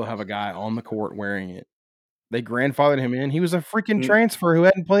and we still have a guy on the court wearing it? They grandfathered him in. He was a freaking N- transfer who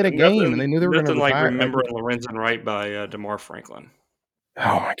hadn't played a game, and they nothing, knew they were going to nothing like retire. Like, remembering Lorenzen Wright by Demar Franklin.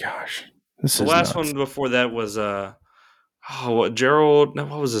 oh my gosh, this The is last nuts. one before that was what Gerald? No,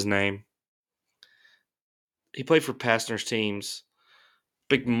 what was his name? He played for Pastner's teams.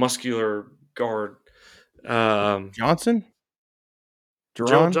 Big muscular guard. Um, Johnson,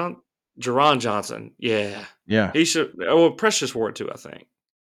 Gerald Duran, John, Jerron Johnson. Yeah, yeah, he should. Oh, well, Precious wore it too, I think.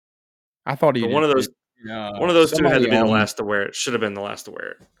 I thought he But did too. one of those two had to Somebody be the on, last to wear it. Should have been the last to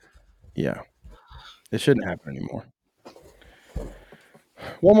wear it. yeah, it shouldn't happen anymore.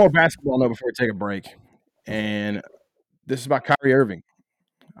 One more basketball note before we take a break, and this is about Kyrie Irving.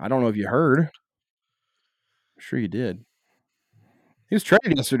 I don't know if you heard. I'm sure you did. He was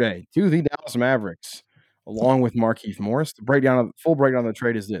traded yesterday to the Dallas Mavericks, along with Markieff Morris. The full breakdown of the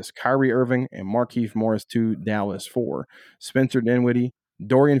trade is this: Kyrie Irving and Markieff Morris to Dallas for Spencer Dinwiddie,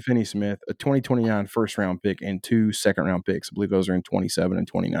 Dorian Finney-Smith, a 2029 first-round pick, and 2 second-round picks. I believe those are in 27 and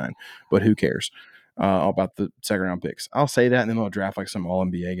 29, but who cares about the second-round picks? I'll say that, and then they'll draft like some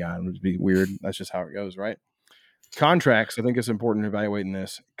All-NBA guy. It would be weird. That's just how it goes, right? Contracts, I think it's important to evaluate in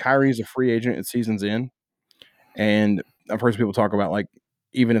this. Kyrie's a free agent at season's end. And I've heard people talk about, like,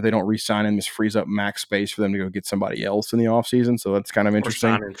 even if they don't re-sign him, this frees up max space for them to go get somebody else in the offseason. So that's kind of Or interesting.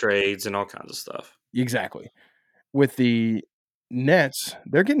 signing trades and all kinds of stuff. Exactly. With the Nets,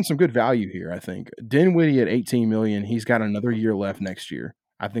 they're getting some good value here, I think. Dinwiddie at $18 million, he's got another year left next year.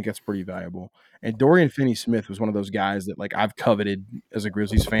 I think that's pretty valuable. And Dorian Finney-Smith was one of those guys that, like, I've coveted as a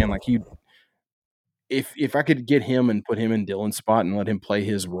Grizzlies fan. Like, if I could get him and put him in Dylan's spot and let him play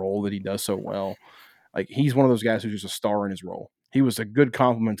his role that he does so well, like, he's one of those guys who's just a star in his role. He was a good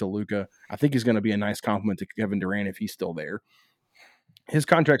compliment to Luka. I think he's going to be a nice compliment to Kevin Durant if he's still there. His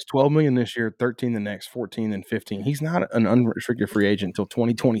contract's $12 million this year, 13 the next, 14 and 15. He's not an unrestricted free agent until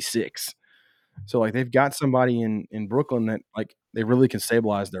 2026. So, like, they've got somebody in Brooklyn that, like, they really can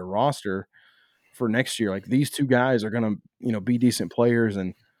stabilize their roster for next year. Like, these two guys are going to, be decent players.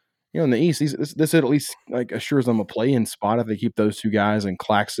 And, in the East, this at least, like, assures them a play-in spot if they keep those two guys and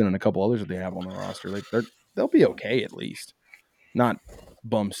Claxton and a couple others that they have on the roster. They'll be okay at least, not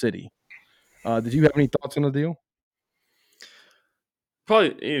bum city. Did you have any thoughts on the deal?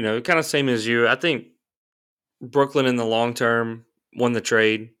 Probably, kind of same as you. I think Brooklyn in the long term won the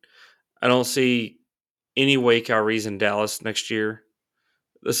trade. I don't see any way Kyrie's in Dallas next year.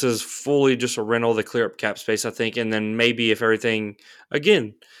 This is fully just a rental to clear up cap space, I think. And then maybe if everything,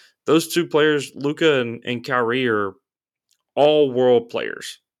 again, those two players, Luca and Kyrie, are all world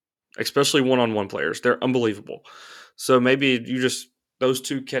players, especially one-on-one players. They're unbelievable. So maybe you just those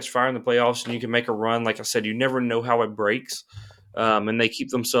two catch fire in the playoffs and you can make a run. Like I said, you never know how it breaks, and they keep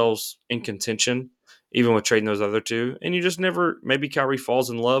themselves in contention even with trading those other two. And you just never. Maybe Kyrie falls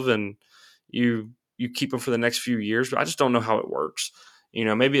in love and you keep him for the next few years. But I just don't know how it works.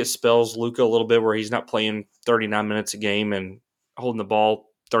 Maybe it spells Luca a little bit where he's not playing 39 minutes a game and holding the ball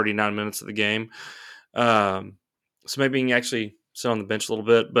 39 minutes of the game. So maybe he can actually sit on the bench a little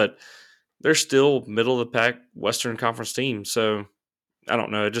bit, but they're still middle of the pack Western Conference team. So I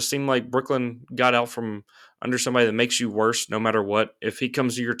don't know. It just seemed like Brooklyn got out from under somebody that makes you worse no matter what. If he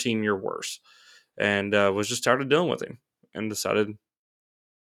comes to your team, you're worse. And was just tired of dealing with him and decided,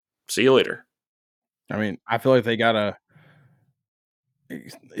 see you later. I mean, I feel like they got a.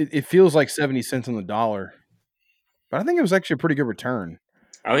 It feels like 70 cents on the dollar, but I think it was actually a pretty good return.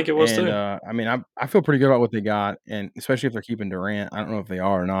 I think it was And too. I mean, I feel pretty good about what they got, and especially if they're keeping Durant. I don't know if they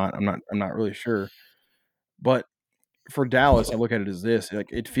are or not. I'm not really sure. But for Dallas, I look at it as this: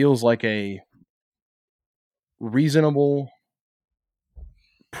 like, it feels like a reasonable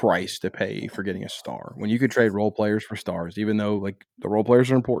price to pay for getting a star when you could trade role players for stars, even though, like, the role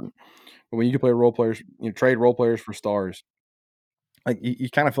players are important. But when you can play role players, trade role players for stars, like, you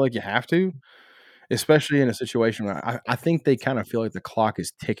kind of feel like you have to, especially in a situation where I think they kind of feel like the clock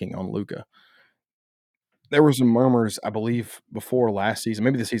is ticking on Luka. there were some murmurs, I believe, before last season,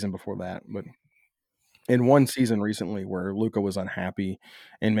 maybe the season before that, but in one season recently where Luka was unhappy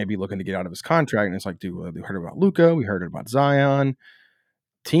and maybe looking to get out of his contract, and it's like, dude, we heard about Luka, we heard about Zion.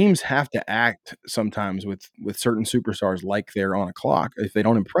 Teams have to act sometimes with certain superstars like they're on a clock. If they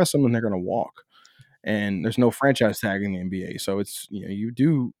don't impress them, then they're going to walk. And there's no franchise tag in the NBA, so it's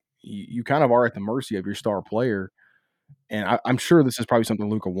you kind of are at the mercy of your star player. And I'm sure this is probably something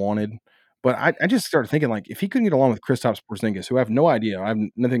Luka wanted, but I just started thinking, like, if he couldn't get along with Kristaps Porzingis, who I have no idea, I have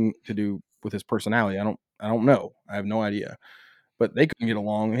nothing to do with his personality. I don't know. I have no idea. But they couldn't get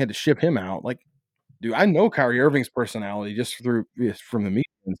along. They had to ship him out. Like, dude, I know Kyrie Irving's personality just from the media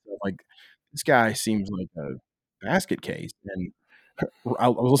and stuff. Like, this guy seems like a basket case. And I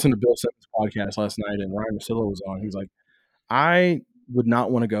was listening to Bill Simmons' podcast last night, and Ryan Russillo was on. He's like, I would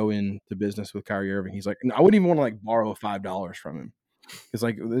not want to go into business with Kyrie Irving. He's like, I wouldn't even want to like borrow $5 from him. It's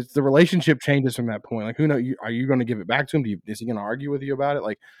like the relationship changes from that point. Like, who knows? Are you going to give it back to him? Is he going to argue with you about it?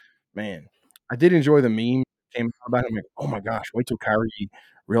 Like, man, I did enjoy the meme that came out about it. I'm like, oh my gosh, wait till Kyrie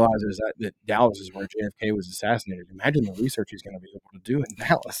realizes that Dallas is where JFK was assassinated. Imagine the research he's going to be able to do in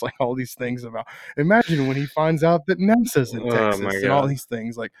Dallas. Like all these things about. Imagine when he finds out that NASA's in Oh my Texas and all god. these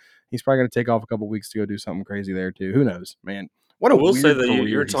things. Like he's probably going to take off a couple weeks to go do something crazy there too. Who knows, man? What I a will say weird that career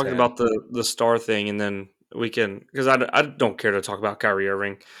you're he's talking had. about the star thing, and then we can, because I don't care to talk about Kyrie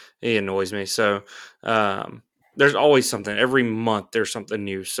Irving. He annoys me. So there's always something. Every month there's something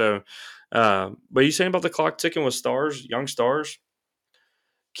new. So, but you saying about the clock ticking with stars, young stars?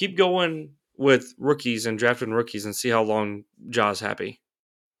 Keep going with rookies and drafting rookies and see how long Ja's happy.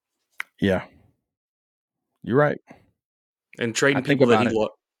 Yeah, you're right. And I trading think people that about he it.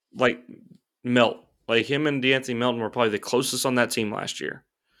 like Melt. Like him and D'Anthony Melton were probably the closest on that team last year,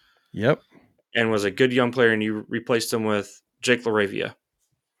 Yep, and was a good young player. And you replaced him with Jake LaRavia.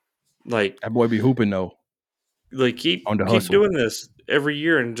 Like, that boy be hooping though on the keep hustle. doing this every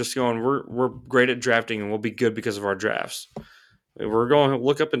year and just going. We're great at drafting, and we'll be good because of our drafts. We're going to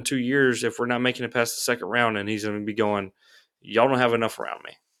look up in 2 years if we're not making it past the second round, and he's going to be going. Y'all don't have enough around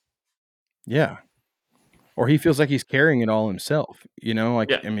me. Yeah, or he feels like he's carrying it all himself. Like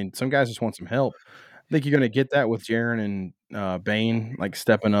Yeah, I mean, some guys just want some help. I think you're going to get that with Jaren and Bane, like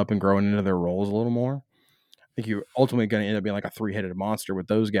stepping up and growing into their roles a little more. I think you're ultimately going to end up being like a three-headed monster with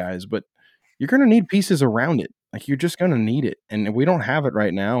those guys, but you're going to need pieces around it. Like you're just going to need it, and we don't have it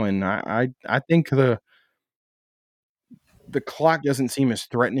right now. And I think the clock doesn't seem as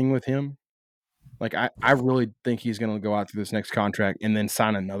threatening with him. Like I really think he's going to go out through this next contract and then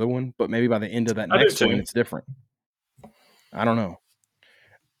sign another one. But maybe by the end of that I do next one, too. it's different. I don't know.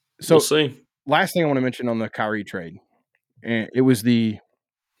 We'll So see. last thing I want to mention on the Kyrie trade, and it was the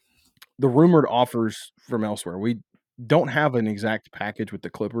rumored offers from elsewhere. We don't have an exact package with the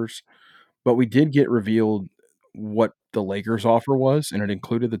Clippers, but we did get revealed what the Lakers offer was, and it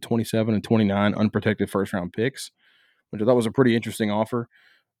included the 27 and 29 unprotected first round picks, which I thought was a pretty interesting offer.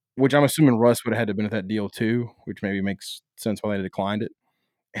 Which I'm assuming Russ would have had to have been at that deal too, which maybe makes sense why they declined it.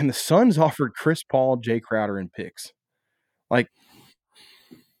 And the Suns offered Chris Paul, Jay Crowder, and picks. Like,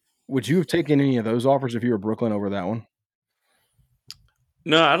 would you have taken any of those offers if you were Brooklyn over that one?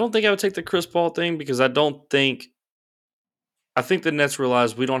 No, I don't think I would take the Chris Paul thing because I think the Nets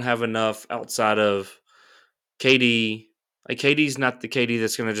realize we don't have enough outside of KD. Like KD's not the KD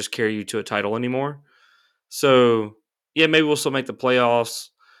that's going to just carry you to a title anymore. So yeah, maybe we'll still make the playoffs,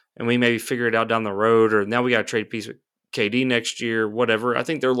 and we maybe figure it out down the road. Or now we got to trade piece with KD next year, whatever. I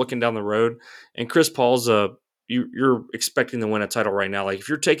think they're looking down the road, and Chris Paul's you're expecting to win a title right now. Like if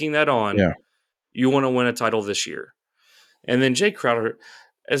you're taking that on, Yeah. you want to win a title this year. And then Jay Crowder,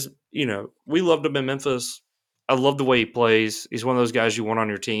 as you know, we loved him in Memphis. I love the way he plays. He's one of those guys you want on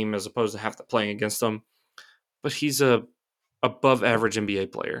your team as opposed to have to playing against them. But he's a above average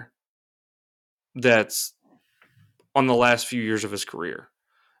NBA player that's on the last few years of his career.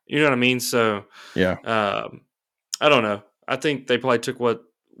 You know what I mean? So Yeah. um, I don't know. I think they probably took what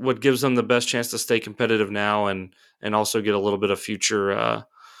gives them the best chance to stay competitive now and also get a little bit of future of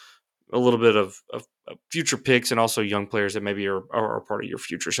future picks and also young players that maybe are part of your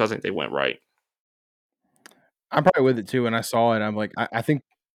future. So I think they went right. I'm probably with it too. And I saw it. I'm like, I think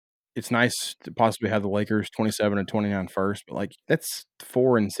it's nice to possibly have the Lakers 27 and 29 first, but like that's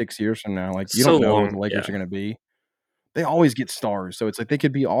 4 and 6 years from now. Like you So don't know what long, the Lakers are yeah. going to be. They always get stars. So it's like they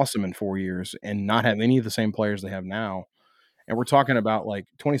could be awesome in 4 years and not have any of the same players they have now. And we're talking about like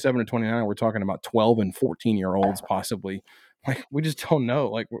 27 and 29. We're talking about 12 and 14-year olds possibly. Like we just don't know.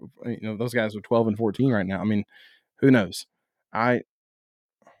 Like those guys are 12 and 14 right now. I mean, who knows? I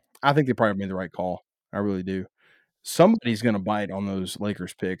I think they probably made the right call. I really do. Somebody's going to bite on those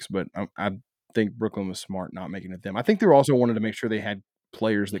Lakers picks, but think Brooklyn was smart not making it them. I think they also wanted to make sure they had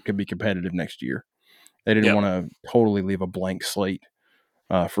players that could be competitive next year. They didn't Yep. want to totally leave a blank slate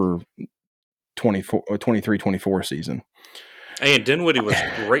for 23-24 season. And Dinwiddie was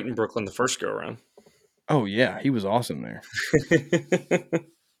great in Brooklyn the first go around. Oh, yeah, he was awesome there.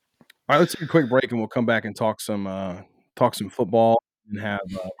 All right, let's take a quick break, and we'll come back and talk some football and have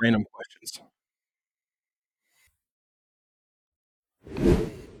random questions.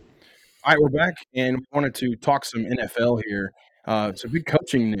 All right, we're back, and we wanted to talk some NFL here. Some big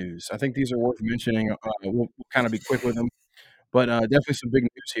coaching news. I think these are worth mentioning. We'll kind of be quick with them, but definitely some big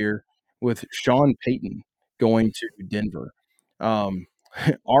news here with Sean Payton going to Denver. Um,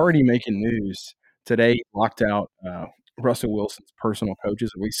 already making news today. He locked out Russell Wilson's personal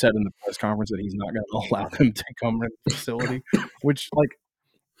coaches. We said in the press conference that he's not going to allow them to come to the facility, which, like,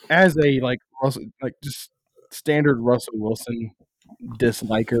 as a Russell, just standard Russell Wilson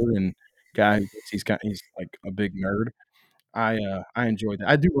disliker and guy who thinks he's like a big nerd. I enjoyed that.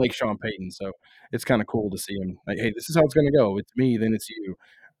 I do like Sean Payton, so it's kind of cool to see him. Like, hey, this is how it's going to go. It's me, then it's you.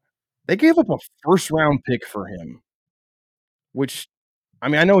 They gave up a first round pick for him, which, I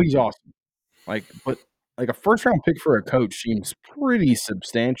mean, I know he's awesome, but like a first round pick for a coach seems pretty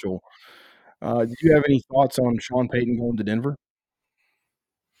substantial. Do you have any thoughts on Sean Payton going to Denver?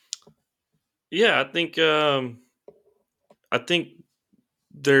 Yeah, I think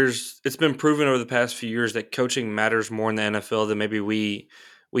it's been proven over the past few years that coaching matters more in the NFL than maybe we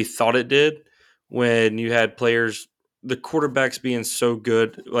thought it did. When you had players, the quarterbacks being so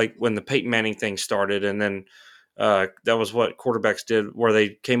good, like when the Peyton Manning thing started, and then that was what quarterbacks did, where they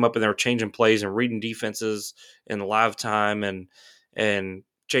came up and they were changing plays and reading defenses in live time and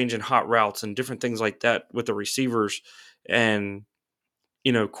changing hot routes and different things like that with the receivers and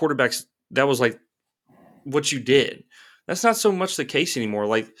quarterbacks. That was like what you did. That's not so much the case anymore.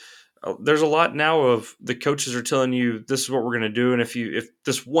 Like there's a lot now of the coaches are telling you this is what we're going to do, and if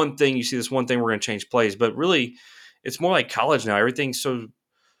this one thing you see this one thing we're going to change plays, but really it's more like college now. Everything's so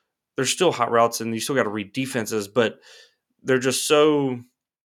there's still hot routes and you still got to read defenses, but they're just so.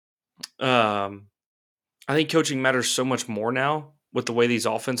 Um, I think coaching matters so much more now with the way these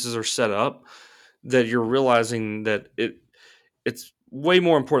offenses are set up that you're realizing that it's way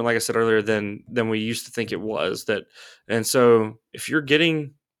more important, like I said earlier, than we used to think it was. And so if you're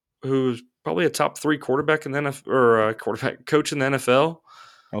getting who's probably a top 3 quarterback in the NFL or a quarterback coach in the NFL,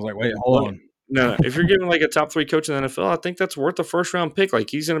 I was like, wait, hold well, on. no, if you're getting like a top 3 coach in the NFL, I think that's worth a first round pick. Like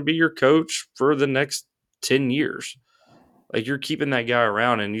he's going to be your coach for the next 10 years. Like you're keeping that guy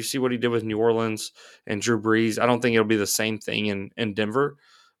around, and you see what he did with New Orleans and Drew Brees. I don't think it'll be the same thing in Denver,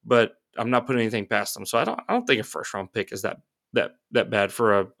 but I'm not putting anything past them. So I don't think a first round pick is that bad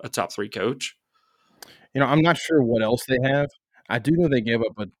for a top 3 coach. I'm not sure what else they have. I do know they gave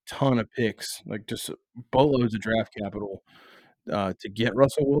up a ton of picks, like just boatloads of draft capital to get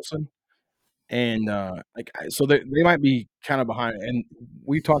Russell Wilson. And so they might be kind of behind. And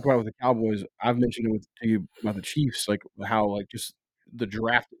we talked about it with the Cowboys. I've mentioned it to you about the Chiefs, like how like just the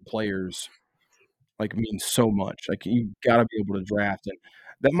drafted players like means so much. Like you got to be able to draft, and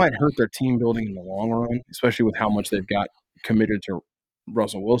that might hurt their team building in the long run, especially with how much they've got committed to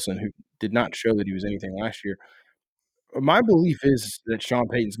Russell Wilson, who did not show that he was anything last year. My belief is that Sean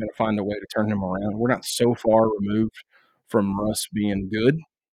Payton's going to find a way to turn him around. We're not so far removed from Russ being good,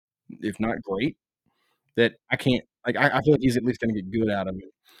 if not great, that I can't like. I feel like he's at least going to get good out of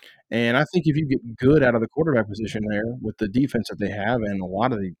it. And I think if you get good out of the quarterback position there with the defense that they have, and a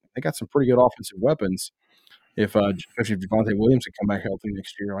lot of they got some pretty good offensive weapons. If especially if Javonte Williams can come back healthy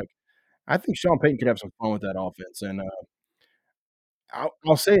next year, like I think Sean Payton could have some fun with that offense. And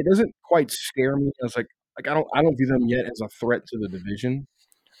I'll say it doesn't quite scare me. It's like I don't view them yet as a threat to the division,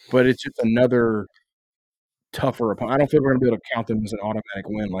 but it's just another tougher opponent. I don't feel we're going to be able to count them as an automatic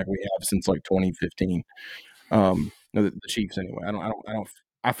win like we have since like 2015. No, the Chiefs anyway. I don't.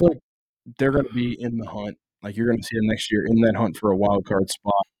 I feel like they're going to be in the hunt. Like you're going to see them next year in that hunt for a wild card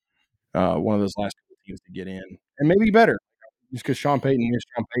spot. One of those last couple teams to get in, and maybe better, just because Sean Payton is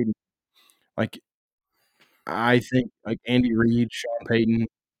Sean Payton. Like I think like Andy Reid, Sean Payton,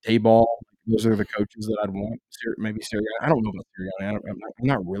 Dayball, those are the coaches that I'd want. Maybe Sirianni. I don't know about Sirianni. I'm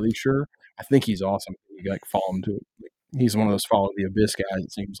not really sure. I think he's awesome. You like follow him to it. He's one of those follow the abyss guys.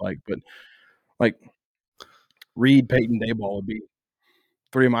 It seems like, but like Reid, Payton, Dayball would be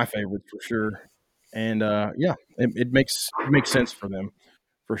 3 of my favorites for sure. And yeah, it makes sense for them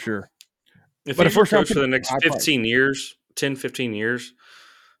for sure. If But a he's your first round coach pick for the is a next high price. 15 years, 10, 15 years,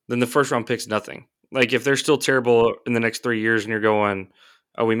 then the first round pick's nothing. Like if they're still terrible in the next 3 years and you're going,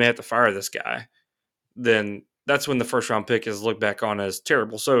 oh, we may have to fire this guy, then that's when the first round pick is looked back on as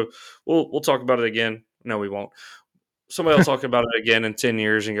terrible. So we'll talk about it again. No, we won't. Somebody will talk about it again in 10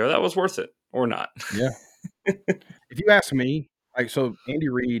 years and go, that was worth it or not. Yeah. If you ask me, so Andy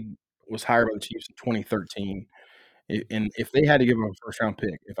Reid was hired by the Chiefs in 2013, and if they had to give him a first round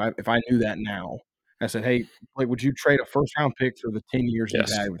pick, if I knew that now, I said, "Hey, would you trade a first round pick for the 10 years you've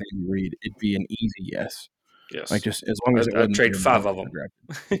Yes. had with Andy Reid?" It'd be an easy yes. Yes. Just as long as it I'd wasn't trade Aaron 5 Donald of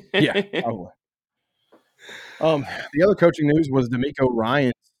got them. drafted. Yeah, probably. The other coaching news was D'Amico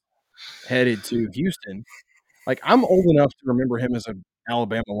Ryan's headed to Houston. I'm old enough to remember him as an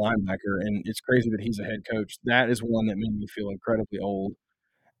Alabama linebacker, and it's crazy that he's a head coach. That is one that made me feel incredibly old.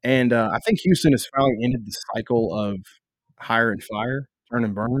 And I think Houston has finally ended the cycle of hire and fire, turn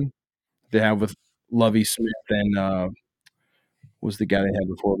and burn they have with Lovie Smith and was the guy they had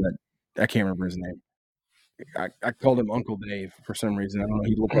before that? I can't remember his name. I called him Uncle Dave for some reason. I don't know.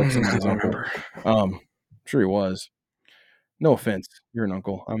 He looked like I somebody's don't uncle. remember. I'm sure he was. No offense. You're an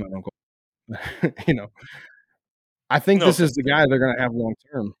uncle. I'm an uncle. you know, I think No this is offense, the man. guy they're going to have long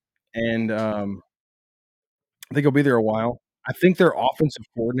term. And I think he'll be there a while. I think their offensive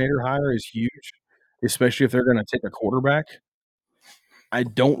coordinator hire is huge, especially if they're going to take a quarterback. I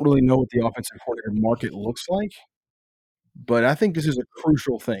don't really know what the offensive coordinator market looks like, but I think this is a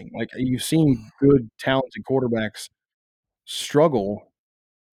crucial thing. You've seen good, talented quarterbacks struggle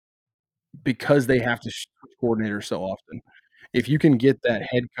because they have to switch coordinators so often. If you can get that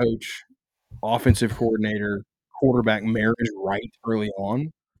head coach, offensive coordinator, quarterback marriage right early on,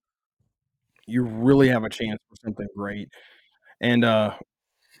 you really have a chance for something great. And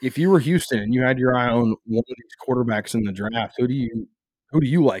if you were Houston and you had your eye on one of these quarterbacks in the draft, who do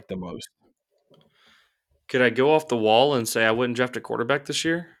you like the most? Could I go off the wall and say I wouldn't draft a quarterback this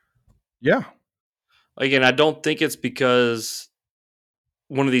year? Yeah, Again, I don't think it's because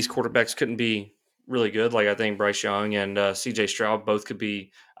one of these quarterbacks couldn't be really good. Like I think Bryce Young and C.J. Stroud both could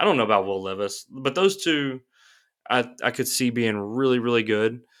be. I don't know about Will Levis, but those two I could see being really really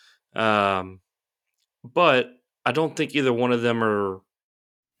good. Um, but I don't think either one of them are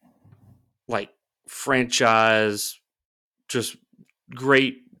like franchise just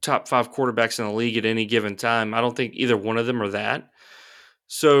great top 5 quarterbacks in the league at any given time. I don't think either one of them are that.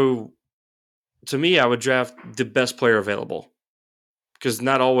 So to me, I would draft the best player available because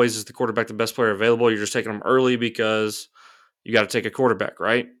not always is the quarterback the best player available. You're just taking them early because you got to take a quarterback,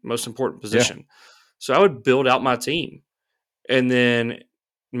 right? Most important yeah, position. So I would build out my team and then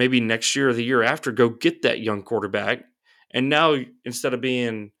maybe next year or the year after, go get that young quarterback. And now instead of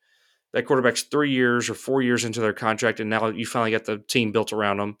being that quarterback's 3 years or 4 years into their contract, and now you finally got the team built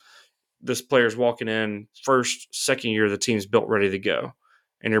around them, this player's walking in first, second year, the team's built ready to go.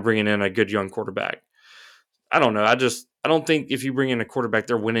 And you're bringing in a good young quarterback. I don't know. I don't think if you bring in a quarterback,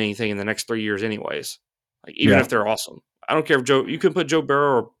 they're winning anything in the next 3 years, anyways. Like even yeah. if they're awesome, I don't care if you could put Joe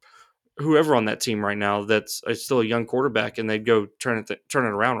Burrow or whoever on that team right now that's still a young quarterback, and they'd go turn it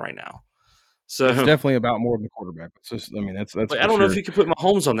around right now. It's So definitely about more than the quarterback. It's just, I mean, that's like, I for don't know if sure. you could put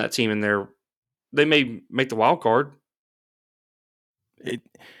Mahomes on that team in there. They may make the wild card. It,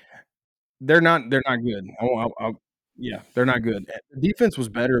 they're not good. Yeah, they're not good. The defense was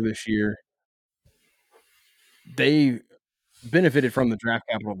better this year. They benefited from the draft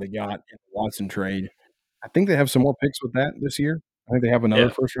capital they got in the Watson trade. I think they have some more picks with that this year. I think they have another Yeah,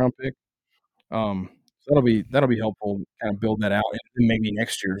 first round pick. So that'll be helpful to kind of build that out, and then maybe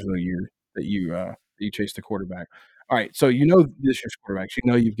next year's the year that you chase the quarterback. All right, so this year's quarterbacks.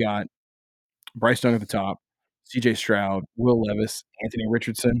 You've got Bryce Young at the top, C.J. Stroud, Will Levis, Anthony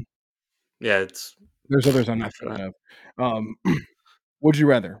Richardson. yeah. It's There's others I'm not after that. thinking of. Would you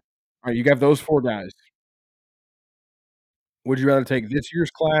rather? All right, you got those 4 guys. Would you rather take this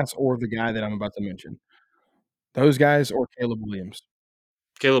year's class or the guy that I'm about to mention? Those guys or Caleb Williams?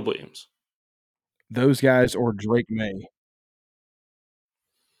 Caleb Williams. Those guys or Drake May?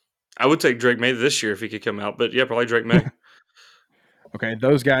 I would take Drake May this year if he could come out, but yeah, probably Drake May. Okay,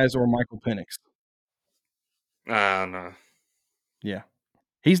 those guys or Michael Penix? No. Yeah.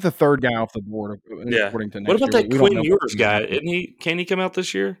 He's the 3rd guy off the board Yeah. according to What next about year. that We don't Quinn know what's Ewers gonna guy? happen Isn't he? Can he come out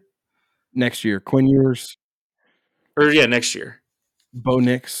this year? next year. Quinn Ewers, Or yeah, next year. Bo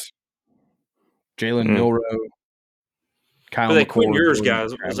Nix, Jalen Mm. Milroe, But Kyle that Quinn McCord, Ewers Jordan guy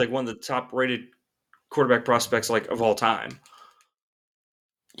was Travis. like one of the top rated quarterback prospects like of all time.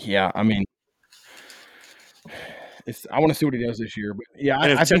 Yeah, I mean, I wanna see what he does this year, but yeah,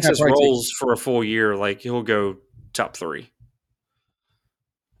 And if I think I'd Texas probably take rolls for a full year, like he'll go top 3.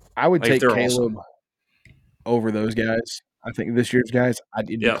 I would Like if take they're Caleb awesome. over those guys. I think this year's guys, it'd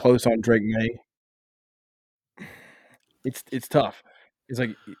be Yeah. close on Drake May. It's tough. It's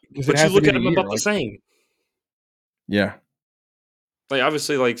like because it But you has to look be at the them year. about the same. Yeah. Like,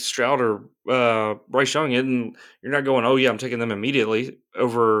 obviously, like, Stroud or, Bryce Young, and you're not going, "Oh, yeah, I'm taking them immediately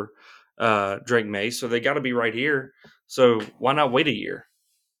over, Drake May," so they gotta be right here. So why not wait a year?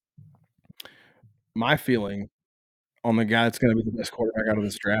 My feeling on the guy that's gonna be the best quarterback out of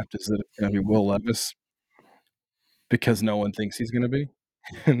this draft is that it's gonna be Will Levis because no one thinks he's gonna be.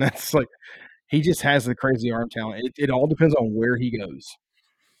 And that's like he just has the crazy arm talent. It all depends on where he goes.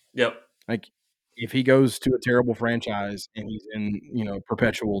 Yep. Like, if he goes to a terrible franchise and he's in,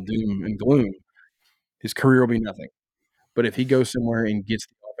 perpetual doom and gloom, his career will be nothing. But if he goes somewhere and gets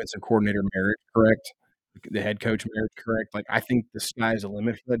the offensive coordinator marriage correct, the head coach marriage correct, like, I think the sky's the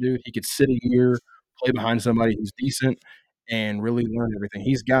limit for that dude. He could sit a year, play behind somebody who's decent, and really learn everything.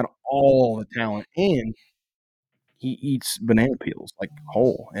 He's got all the talent, and he eats banana peels, like,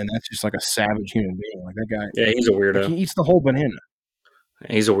 whole, and that's just like a savage human being. Like, that guy, Yeah, he's a like, he weirdo. eats the whole banana.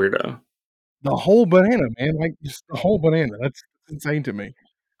 He's a weirdo. The whole banana, man, like, just the whole banana. That's insane to me.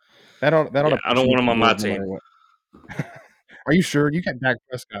 That ought Yeah, to I push don't him want to him the on my board no team. matter what. Are you sure? You got Dak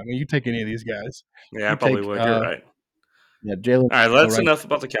Prescott. I mean, you take any of these guys. Yeah, I You probably take, would, you're right. yeah, Jalen Alright, Waddle that's right enough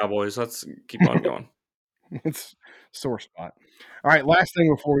about the Cowboys, let's keep on going. It's sore spot. All right, last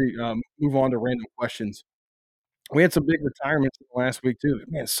thing before we, move on to random questions. We had some big retirements last week too.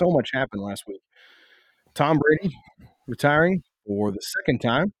 Man, so much happened last week. Tom Brady retiring for the second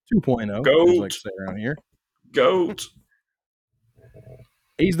time, 2.0, as I like GOAT, to say around here. GOAT.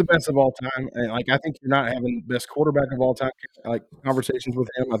 He's the best of all time, and, like, I think you're not having best quarterback of all time, like, conversations with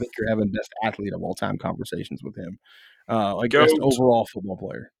him. I think you're having best athlete of all time conversations with him. Like, best GOAT. overall football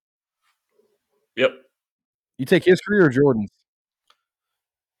player. Yep, You take his career or Jordan's?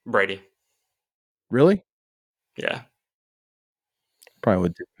 Brady. Really? Yeah. Probably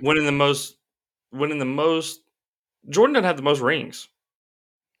would too. Winning the most Jordan doesn't have the most rings.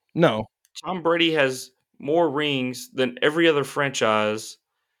 No, Tom Brady has more rings than every other franchise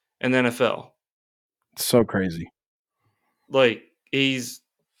in the NFL. it's so crazy. Like, he's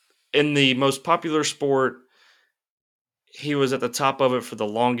in the most popular sport, he was at the top of it for the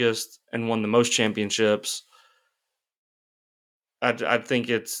longest and won the most championships. I think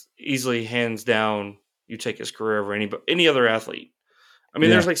it's easily hands down you take his career over any other athlete. I mean,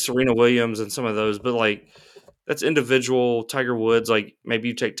 Yeah. there's like Serena Williams and some of those, but like that's individual. Tiger Woods, like maybe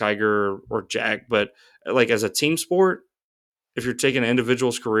you take Tiger or Jack, but like as a team sport, if you're taking an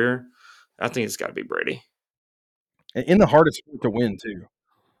individual's career, I think it's got to be Brady. In the hardest sport to win too.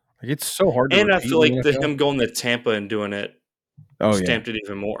 Like, it's so hard to And I repeat feel in like the NFL. him going to Tampa and doing it Oh, yeah. stamped it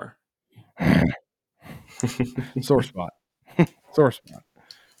even more. Sore spot. Sore spot.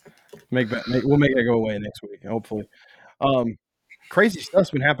 We'll make that go away next week, hopefully. Um, Crazy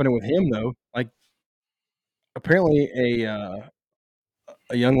stuff's been happening with him though. Like, apparently a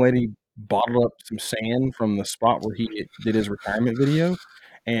young lady bottled up some sand from the spot where he did his retirement video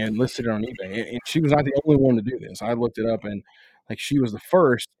and listed it on eBay. And she was not the only one to do this. I looked it up and like she was the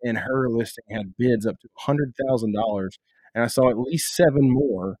first, and her listing had bids up to $100,000, and I saw at least seven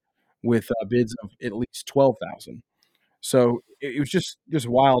more with bids of at least 12,000. So it was just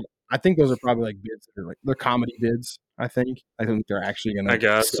wild. I think those are probably like bids that are like they're comedy bids. I think they're actually I gonna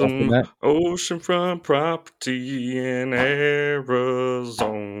got sell for some that. oceanfront property in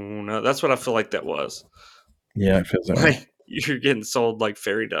Arizona. That's what I feel like that was. Yeah, it feels that way. Like you're getting sold like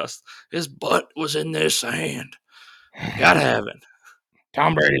fairy dust. His butt was in this sand. Gotta have it.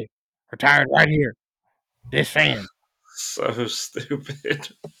 Tom Brady retired right here. This fan. So stupid.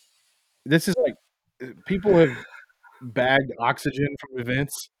 This is like people have bagged oxygen from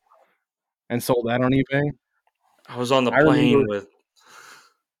events and sold that on eBay. I was on the I remember plane with.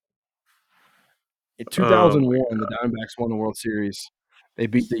 in Oh my 2001, the Diamondbacks won the World Series. They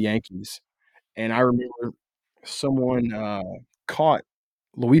beat the Yankees, and I remember someone caught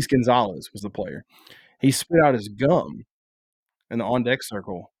Luis Gonzalez was the player. He spit out his gum in the on deck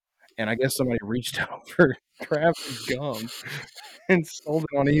circle, and I guess somebody reached over, grabbed the gum, and sold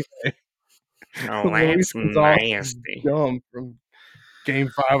it on eBay. Oh, Luis that's Gonzalez's nasty. gum from Game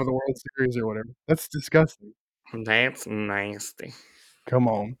 5 of the World Series or whatever. That's disgusting. That's nasty. Come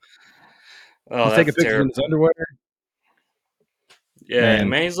on. Oh, He's taking that's pictures in terrible. his underwear. Yeah, Man,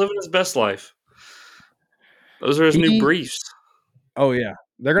 man, he's living his best life. Those are his new he briefs. oh, yeah.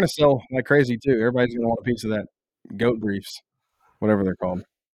 They're gonna sell like crazy too. Everybody's gonna want a piece of that goat briefs, whatever they're called.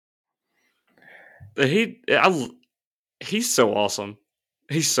 He's so awesome.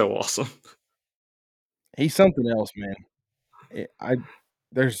 He's so awesome. He's something else, man. I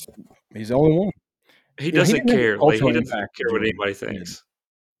there's he's the only one. He He doesn't didn't have the care. Like he cultural doesn't impact that care what Jordan anybody did. thinks.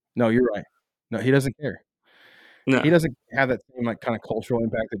 No, you're right. No, he doesn't care. He No. doesn't have that same, like, kinda cultural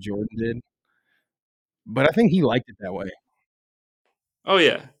impact that Jordan did. but I think he liked it that way. Oh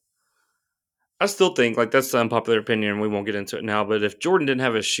yeah, I still think like that's the unpopular opinion. We won't get into it now, but if Jordan didn't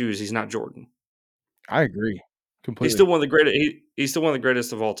have his shoes, he's not Jordan. I agree He's completely. still one of the greatest. He's still one of the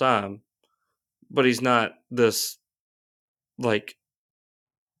greatest of all time, but he's not this like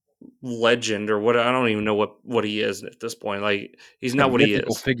legend or what. I don't even know what he is at this point. Like he's Like not what he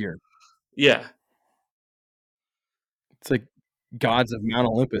mythical is. figure. Yeah. It's like gods of Mount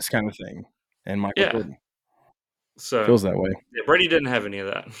Olympus kind of thing. And Michael Yeah. Jordan So feels that way. yeah, Brady didn't have any of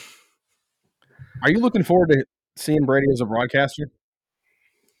that. Are you looking forward to seeing Brady as a broadcaster?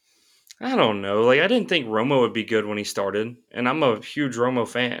 I don't know. Like I didn't think Romo would be good when he started, and I'm a huge Romo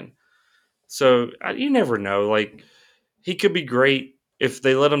fan. So you never know. Like he could be great if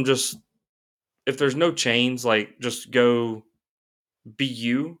they let him just if there's no chains, like just go be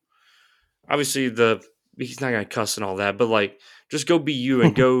you. Obviously, he's not gonna cuss and all that, but like just go be you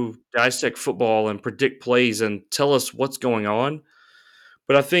and go dissect football and predict plays and tell us what's going on.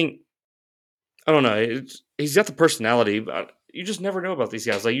 But I think I don't know. He's got the personality, but you just never know about these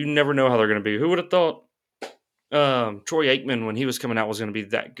guys. Like you never know how they're gonna be. Who would have thought Troy Aikman when he was coming out was gonna be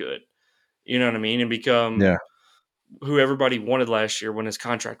that good? You know what I mean? And become Yeah. who everybody wanted last year when his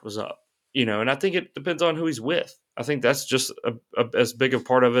contract was up. And I think it depends on who he's with. I think that's just as big a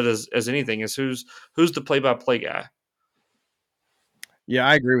part of it as anything is who's the play by play guy. Yeah,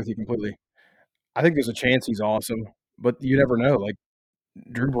 I agree with you completely. I think there's a chance he's awesome, but you never know. Like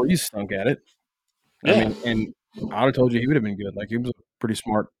Drew Brees stunk at it. I Yeah. mean, and I would have told you he would have been good. Like he was a pretty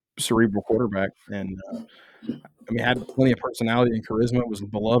smart, cerebral quarterback, and I mean, had plenty of personality and charisma. Was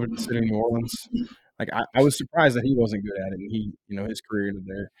beloved in the city of New Orleans. Like I was surprised that he wasn't good at it, and his career ended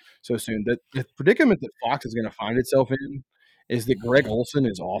there so soon. The predicament that Fox is going to find itself in is that Greg Olson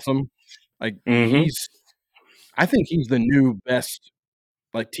is awesome. Like Mm-hmm. I think he's the new best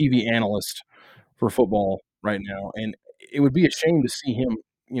like TV analyst for football right now, and it would be a shame to see him,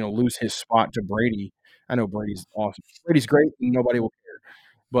 lose his spot to Brady. I know Brady's awesome. Brady's great, and nobody will care.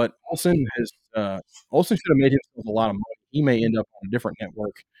 But Olsen should have made himself a lot of money. He may end up on a different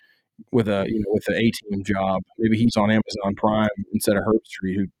network with the A-team job. Maybe he's on Amazon Prime instead of Herb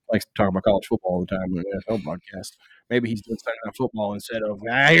Street, who likes to talk about college football all the time on an NFL broadcast. Maybe he's doing Sunday Night Football instead of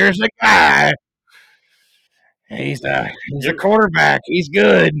here's the guy. He's a Yep. quarterback. He's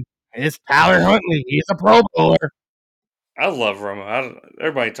good. It's Tyler Huntley. He's a Pro Bowler. I love Romo.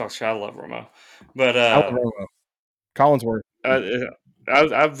 Everybody talks shit. I love Romo, but I love Romo. Collinsworth.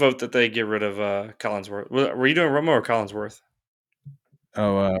 I vote that they get rid of Collinsworth. Were you doing Romo or Collinsworth?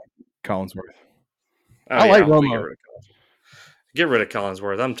 Oh, Collinsworth. Oh I yeah, like I hope we Romo. get rid of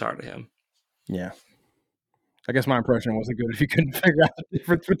Collinsworth. I'm tired of him. Yeah. I guess my impression wasn't good if you couldn't figure out the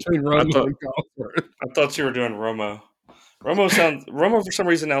difference between I Romo thought and Collinsworth. I thought you were doing Romo. Romo for some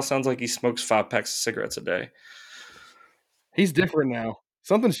reason now sounds like he smokes 5 packs of cigarettes a day. He's different now.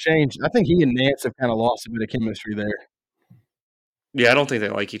 Something's changed. I think he and Nance have kind of lost a bit of chemistry there. Yeah, I don't think they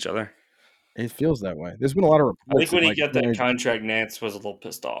like each other. It feels that way. There's been a lot of I think reports that when he got that contract, Nance was a little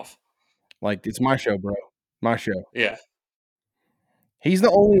pissed off. like it's my show, bro. My show. Yeah. He's the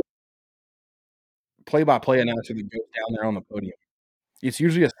only play-by-play announcer that goes down there on the podium. It's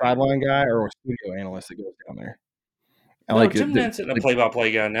usually a sideline guy or a studio analyst that goes down there. I No, like it. Jim Nance isn't a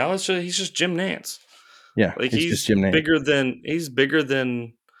play-by-play guy now. He's just Jim Nance. Yeah, Like it's just Jim Nance. he's bigger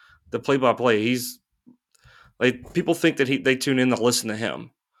than the play-by-play. He's like people think that they tune in to listen to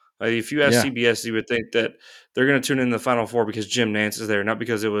him. Like, if you ask Yeah, CBS, you would think that they're going to tune in the Final Four because Jim Nance is there, not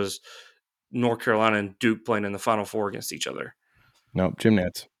because it was North Carolina and Duke playing in the Final Four against each other. no, Jim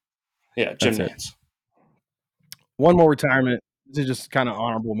Nance. Yeah, Jim That's it. Nance. One more retirement. This is just kind of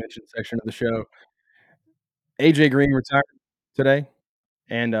honorable mention section of the show. AJ Green retired today,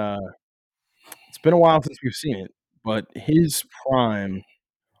 and it's been a while since we've seen it, but his prime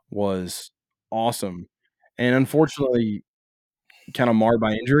was awesome, and unfortunately, kind of marred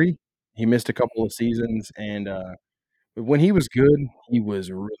by injury. He missed a couple of seasons, and but when he was good, he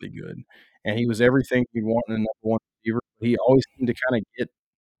was really good, and he was everything you'd want in a number one receiver. He always seemed to kind of get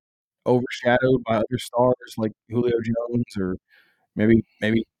overshadowed by other stars like Julio Jones or maybe,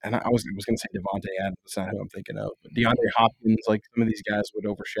 and I was gonna say Devontae Adams. That's not who I'm thinking of, but DeAndre Hopkins. Like some of these guys would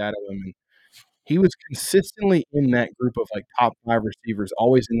overshadow him, and he was consistently in that group of like top 5 receivers,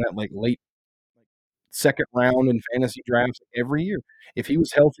 always in that like late second round in fantasy drafts every year. If he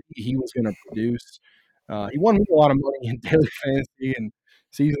was healthy, he was going to produce. He won me a lot of money in daily fantasy and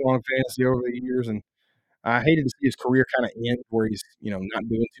season long fantasy over the years, and I hated to see his career kind of end where he's not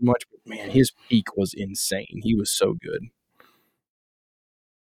doing too much. But man, his peak was insane. He was so good.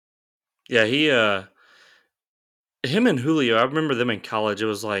 Yeah, him and Julio. I remember them in college. It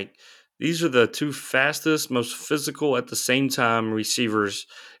was like these are the two fastest, most physical at the same time receivers.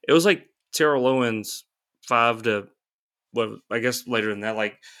 It was like Terrell Owens 5 to what I guess later than that,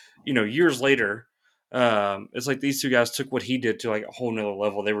 like, years later, it's like these two guys took what he did to like a whole nother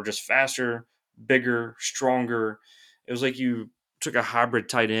level. They were just faster, bigger, stronger. It was like you took a hybrid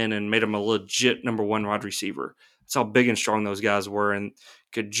tight end and made him a legit number one wide receiver. That's how big and strong those guys were, and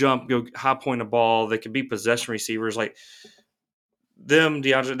could jump, go high point a ball. They could be possession receivers like them.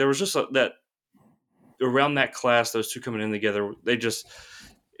 DeAndre, there was just that around that class, those two coming in together.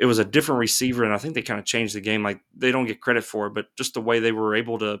 It was a different receiver, and I think they kind of changed the game. Like they don't get credit for it, but just the way they were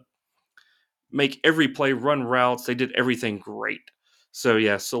able to make every play, run routes, they did everything great. So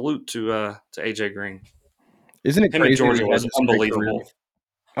yeah, salute to AJ Green. Isn't it Him at crazy that Georgia he had was this great career unbelievable. with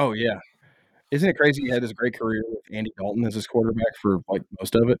Oh, yeah. Isn't it crazy he had this great career with Andy Dalton as his quarterback for, like,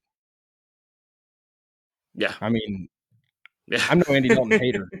 most of it? Yeah, I mean, yeah, I'm no Andy Dalton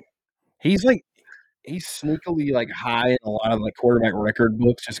hater. He's, like he's sneakily, like, high in a lot of, like, quarterback record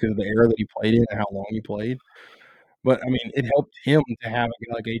books just because of the era that he played in and how long he played. But, I mean, it helped him to have a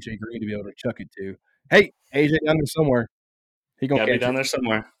guy like AJ Green to be able to chuck it to. "Hey, AJ down there somewhere. He gonna got to be catch down it." there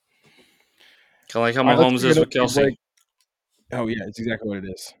somewhere. Kind of like how Alright, let's Mahomes take is another with quick Kelsey. break. Oh, yeah, it's exactly what it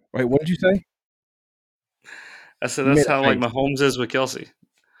is. Wait, what did you say? I said You that's made a how like face. Mahomes is with Kelsey.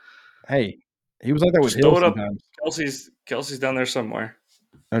 Hey, he was like that with Just Hill throw it up. sometimes. Kelsey's down there somewhere.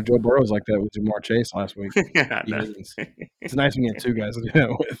 Joe Burrow's like that with Jamar Chase last week. Yeah, T. no. Higgins. It's nice when you have 2 guys to do that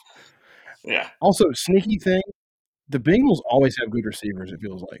with. Yeah. Also, sneaky thing, the Bengals always have good receivers, it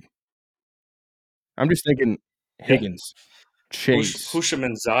feels like. I'm just thinking Yeah. Higgins, Chase,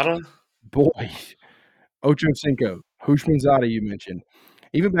 Hushamanzada. Boyd, Ocho Cinco, Hushmanzada you mentioned.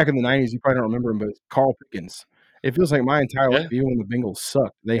 Even back in the '90s, you probably don't remember him, but Carl Pickens. It feels like my entire life, Yeah. even when the Bengals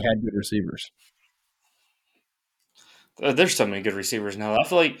sucked, they had good receivers. There's so many good receivers now. I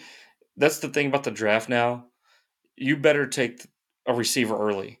feel like that's the thing about the draft now. You better take a receiver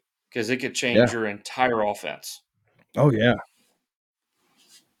early because it could change Yeah. your entire offense. Oh, yeah.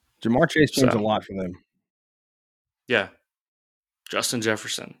 Jamar Chase changed a So, lot for them. yeah. Justin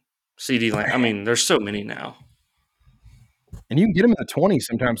Jefferson, CD Lamb. I mean, there's so many now. And you can get them in the 20s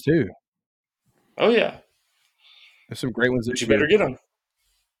sometimes too. Oh, yeah. There's some great ones But you this better year. get them.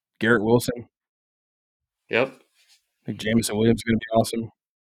 Garrett Wilson. Yep. I think Jameson Williams is gonna be awesome.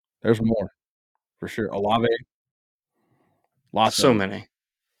 There's more for sure. Olave, lots of So them. many.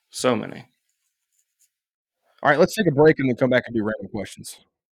 So many. All right, let's take a break and then come back and do random questions.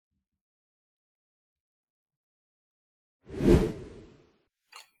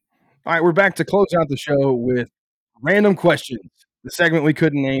 All right, we're back to close out the show with random questions. The segment we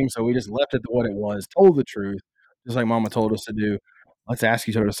couldn't name, so we just left it to what it was. Told the truth, just like Mama told us to do. Let's ask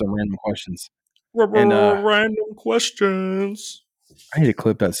each other some random questions. And Random questions. I need to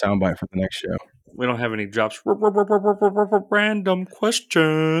clip that soundbite for the next show. We don't have any drops. Random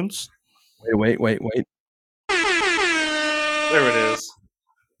questions. Wait. There it is.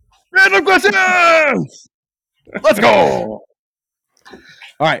 Random questions. Let's go.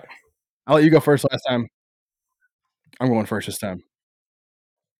 All right, I'll let you go first last time. I'm going first this time.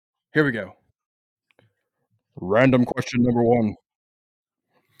 Here we go. Random question number 1.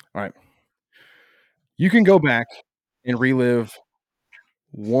 All right. You can go back and relive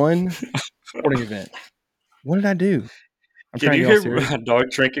one sporting event. What did I do? I'm Can trying to you get all hear serious. my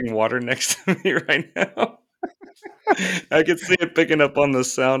dog drinking water next to me right now? I can see it picking up on the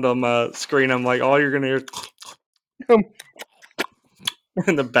sound on my screen. I'm like, all you're going to hear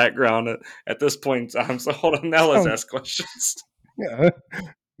in the background at this point in time. So hold on. Now let's ask questions. Yeah.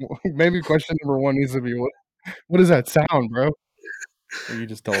 Maybe question number 1 needs to be what does that sound, bro? Well, you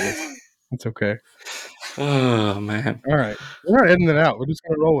just told us. It's okay. Oh, man. All right. We're not editing it out. We're just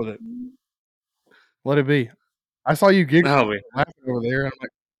gonna roll with it. Let it be. I saw you giggling Oh, laughing over there, and I'm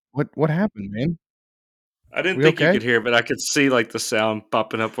like, what happened, man? I didn't We think you okay? could hear, but I could see like the sound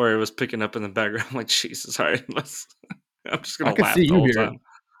popping up where it was picking up in the background. I'm like, Jesus, all right, I'm just I gonna could see laugh the you whole hear it. time.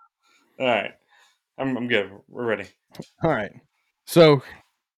 All right, I'm good. We're ready. All right. So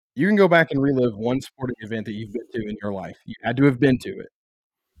you can go back and relive one sporting event that you've been to in your life. You had to have been to it.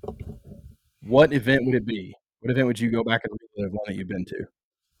 What event would it be? What event would you go back and relive one that you've been to?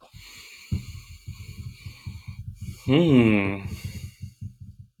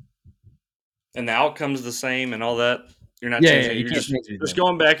 And the outcome's the same and all that. You're not Yeah, changing it. you You're can't just change just anything.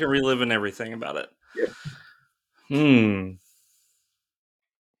 going back and reliving everything about it. Yeah.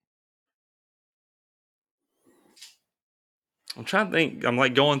 I'm trying to think. I'm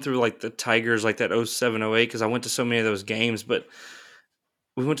like going through like the Tigers, like that 07, 08, because I went to so many of those games, but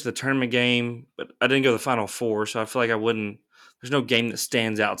we went to the tournament game, but I didn't go to the Final Four, so I feel like I wouldn't. there's no game that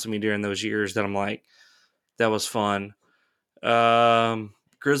stands out to me during those years that I'm like, that was fun.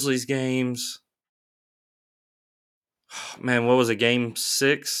 Grizzlies games. Man, what was it? Game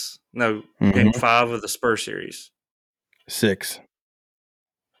 6? No, game Mhm. 5 of the Spurs series. 6.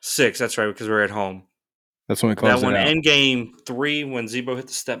 6, that's right, because we're at home. That's when we That closed it one out. and game 3 when Zebo hit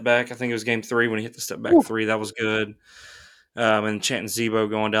the step back. I think it was game 3 when he hit the step back Woo. 3. That was good. And chanting Zebo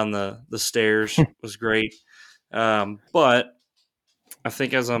going down the stairs was great. But I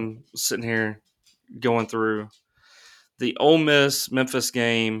think as I'm sitting here going through the Ole Miss Memphis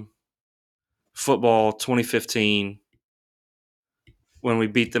game, football 2015, when we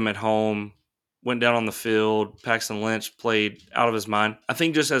beat them at home, went down on the field. Paxton Lynch played out of his mind. I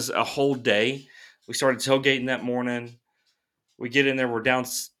think just as a whole day, we started tailgating that morning. We get in there, we're down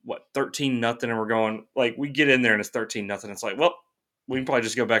 13-0, and we're going like we get in there and it's 13-0. It's like, well, we can probably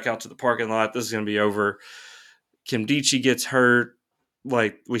just go back out to the parking lot. This is going to be over. Kim Dichie gets hurt.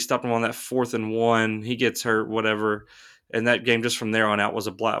 Like we stopped him on that 4th and 1. He gets hurt, whatever. And that game just from there on out was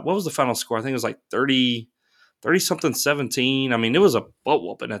a blast. What was the final score? I think it was like 30 something 17. I mean, it was a butt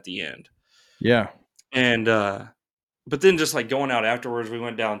whooping at the end. Yeah. And but then just like going out afterwards, we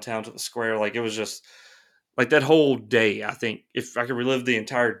went downtown to the square. Like it was just like that whole day. I think if I could relive the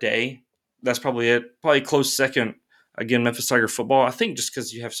entire day, that's probably it. Probably close second again, Memphis Tiger football. I think just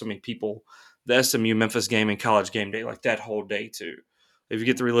because you have so many people, the SMU Memphis game and college game day, like that whole day too. If you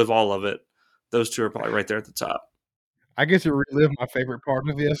get to relive all of it, those two are probably right there at the top. I get to relive my favorite part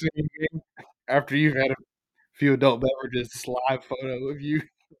of the SMU game after you've had a few adult beverages, this live photo of you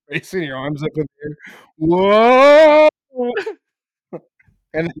raising your arms up in the air. Whoa!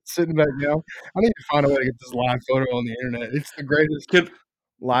 And then sitting back down. I need to find a way to get this live photo on the internet. It's the greatest Could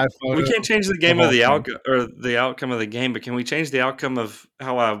live we photo can't change the of game of all the time. outcome or the outcome of the game, but can we change the outcome of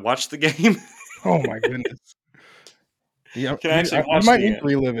how I watched the game? Oh my goodness. Yeah, Can I actually I watch might the need to end?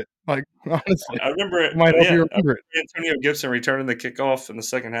 relive it. Like, honestly, I remember it it. might help you Yeah, I remember it. remember Antonio Gibson returning the kickoff in the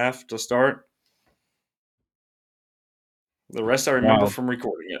second half to start. The rest I remember Wild. from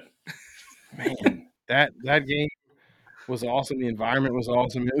recording it. Man, that game was awesome. The environment was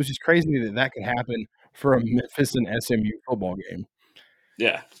awesome. It was just crazy that that could happen for a Memphis and SMU football game.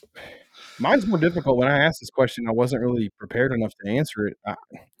 Yeah, Mine's more difficult. When I asked this question, I wasn't really prepared enough to answer it.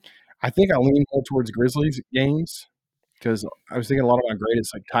 I think I lean more towards Grizzlies games because I was thinking a lot of my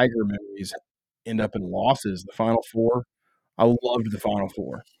greatest like Tiger memories end up in losses. The Final Four, I loved the Final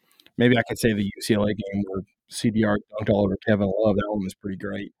Four. Maybe I could say the UCLA game where CDR dunked all over Kevin Love. That one was pretty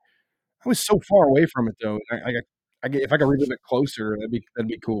great. I was so far away from it though. If I could relive it closer, that'd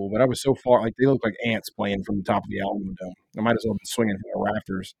be cool. But I was so far, like they looked like ants playing from the top of the Alamo Dome. I might as well have been swinging from the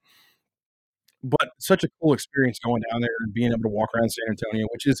rafters. But such a cool experience going down there and being able to walk around San Antonio,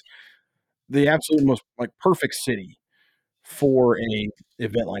 which is the absolute most like perfect city for a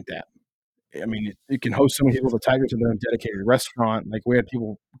event like that. I mean, it can host so many people. The Tigers have their own dedicated restaurant. Like we had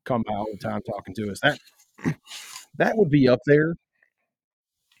people come by all the time talking to us. That would be up there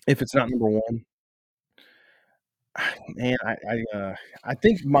if it's not number one. Man, I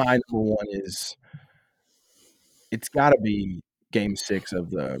think my number one is it's got to be Game 6 of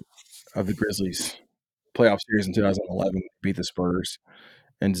the Grizzlies playoff series in 2011. Beat the Spurs,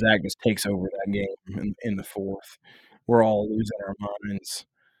 and Zach just takes over that game in the fourth. We're all losing our minds.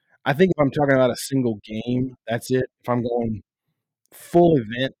 I think if I'm talking about a single game, that's it. If I'm going full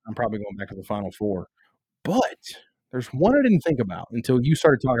event, I'm probably going back to the Final Four. But there's one I didn't think about until you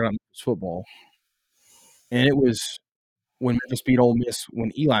started talking about Memphis football, and it was when Memphis beat Ole Miss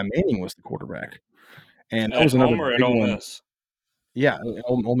when Eli Manning was the quarterback, and that at was another home or at big Ole one. Miss. Yeah,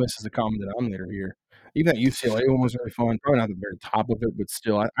 Ole Miss is the common denominator here. Even that UCLA one was really fun. Probably not the very top of it, but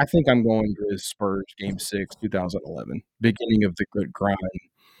still, I think I'm going Grizz Spurs Game 6, 2011, beginning of the good grind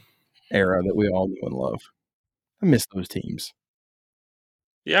era that we all knew and love. I miss those teams.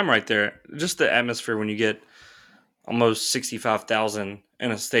 Yeah, I'm right there. Just the atmosphere when you get almost 65,000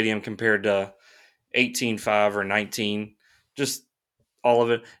 in a stadium compared to 18.5 or 19. Just all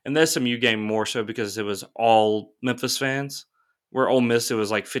of it. And the SMU game more so because it was all Memphis fans. Where Ole Miss, it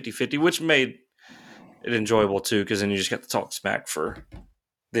was like 50-50, which made it enjoyable too because then you just got to talk smack for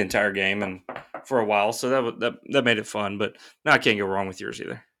the entire game and for a while. So that made it fun. But no, I can't go wrong with yours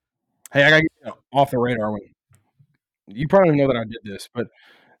either. Hey, I got to get off the radar one. You probably don't know that I did this, but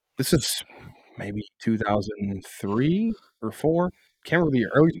this is maybe 2003 or 4. Can't remember the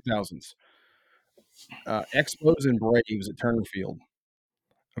year, early 2000s. Expos and Braves at Turner Field.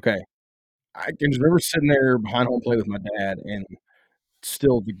 Okay. I can just remember sitting there behind home plate with my dad, and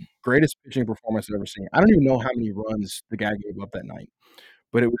still the greatest pitching performance I've ever seen. I don't even know how many runs the guy gave up that night,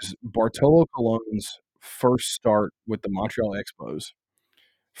 but it was Bartolo Colon's first start with the Montreal Expos.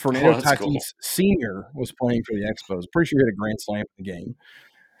 Oh, Fernando that's cool. Tatis Sr. was playing for the Expos. Pretty sure he hit a grand slam in the game.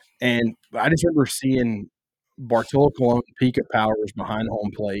 And I just remember seeing Bartolo Colon peak at powers behind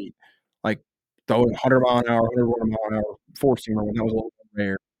home plate, like throwing 100-mile-an-hour, 101-mile-an-hour four-seamer when that was a little bit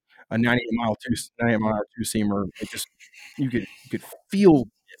rare. A 98-mile-an-hour two-seamer. It just you could feel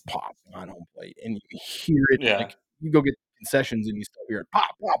it pop behind home plate, and you could hear it. Yeah. Like you go get concessions and you still hear it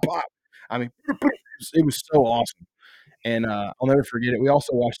pop, pop, pop. I mean, it was so awesome. And I'll never forget it. We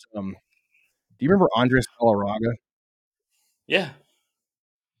also watched. Do you remember Andres Galarraga? Yeah.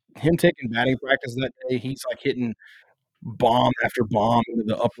 Him taking batting practice that day, he's like hitting bomb after bomb into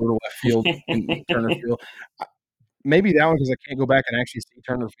the upper left field in Turner Field. Maybe that one because I can't go back and actually see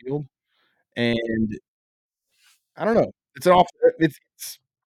Turner Field, and I don't know. It's an off. It's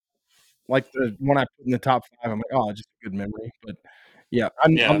like the one I put in the top 5. I'm like, oh, just a good memory. But yeah,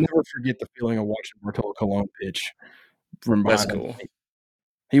 I'll Yeah. never forget the feeling of watching Bartolo Colon pitch from That's behind home cool. plate.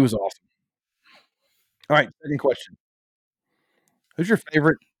 He was awesome. All right, second question. Who's your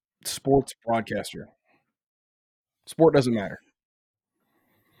favorite sports broadcaster? Sport doesn't matter.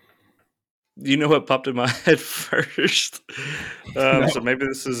 You know what popped in my head first? No, So maybe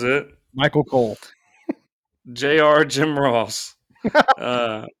this is it. Michael Cole. Jr. Jim Ross.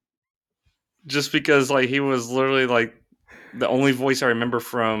 Uh, just because like he was literally like the only voice I remember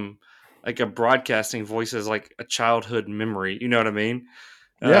from like a broadcasting voice is like a childhood memory. You know what I mean?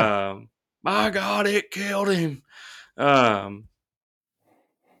 Yeah, My God, it killed him. Um,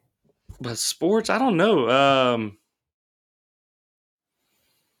 but sports, I don't know.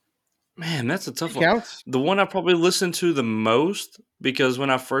 Man, that's a he tough one. counts. The one I probably listened to the most because when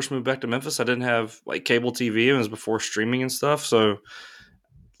I first moved back to Memphis, I didn't have like cable TV. It was before streaming and stuff. So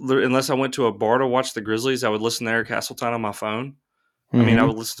unless I went to a bar to watch the Grizzlies, I would listen to Eric Hasseltine on my phone. I mean, I Mhm.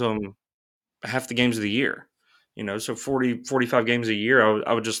 would listen to him half the games of the year. So 40, 45 games a year,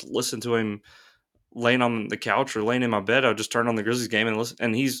 I would just listen to him laying on the couch or laying in my bed. I would just turn on the Grizzlies game and listen,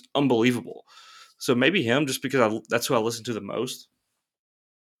 and he's unbelievable. So maybe him, just because that's who I listen to the most.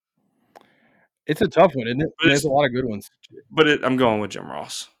 It's a tough one, isn't it? But There's a lot of good ones. I'm going with Jim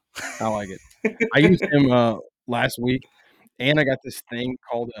Ross. I like it. I used him, last week, and I got this thing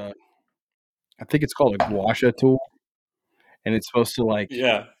called, I think it's called a gua sha tool, and it's supposed to, like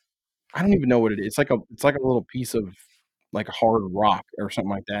Yeah. I don't even know what it is. It's like a little piece of, like, hard rock or something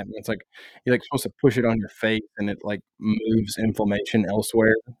like that, and it's like you're, like, supposed to push it on your face, and it, like, moves inflammation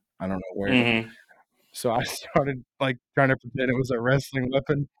elsewhere. I don't know where. Hmm. So I started, like, trying to pretend it was a wrestling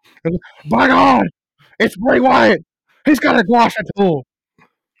weapon. "By God, it's Bray Wyatt! He's got a gua sha tool!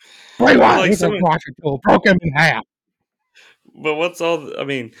 Bray But Wyatt like with a some, gua sha tool broke him in half." but what's all? I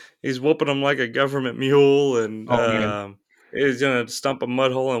mean, he's whooping him like a government mule, and Oh, man. he's gonna stump a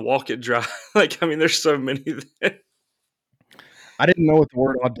mud hole and walk it dry. Like, I mean, there's so many. I didn't know what the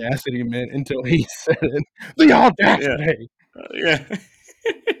word audacity meant until he said it. The Yeah, audacity! yeah.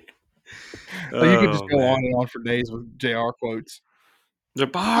 Like, you could just Oh go on man. and on for days with JR quotes. By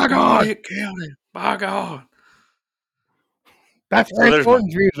 "My God, God, it killed him. By God. that's So Randy there's mine.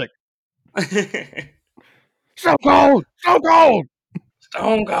 Orton's music. So cold! So cold!"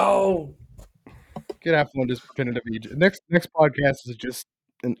 Stone Cold. Could have fun just pretending to be next podcast is just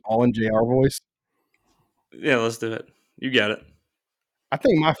an all in JR voice. Yeah, let's do it. You got it. I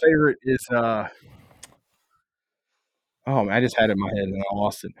think my favorite is, oh, man, I just had it in my head and I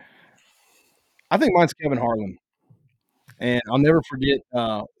lost it. I think mine's Kevin Harlan, and I'll never forget,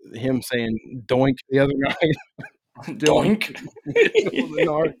 him saying "doink" the other night, Dylan Doink. Dylan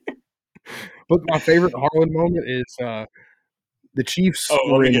Menard. But my favorite Harlan moment is, the Chiefs Oh,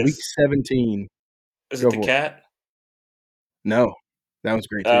 let were me in week guess. 17. Is it Go the for it. cat? No, that was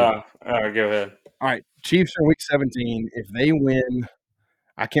great too. All right, go ahead. All right, Chiefs are in week 17. If they win,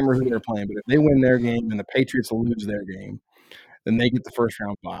 I can't remember who they're playing, but if they win their game and the Patriots lose their game, then they get the first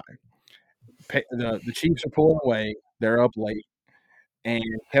round bye. The Chiefs are pulling away. They're up late, and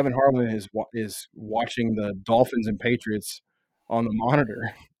Kevin Harlan is watching the Dolphins and Patriots on the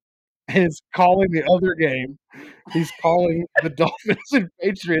monitor, and is calling the other game. He's calling the Dolphins and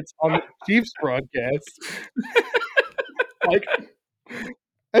Patriots on the Chiefs broadcast. Like,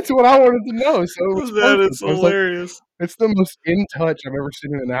 that's what I wanted to know, so it was That perfect. is I was like, hilarious. it's the most in touch I've ever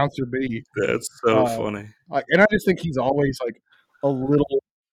seen an announcer be. That's so Uh, funny. and I just think he's always, like, a little,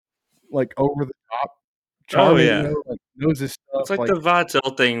 like, over the top Oh charming, yeah. like, knows his stuff, It's like like, the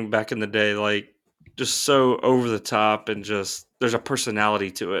Vitel thing back in the day, like just so over the top and just there's a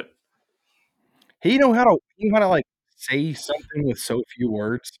personality to it. he knew how to, like, say something with so few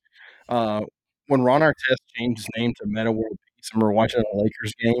words. Uh, when Ron Artest changed his name to Meta World Peace, and we're watching a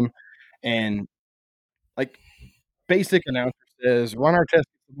Lakers game, and Like, basic announcer says, "Run Artest gets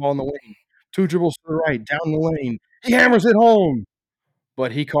the ball in the lane. 2 dribbles to the right, down the lane. He hammers it home."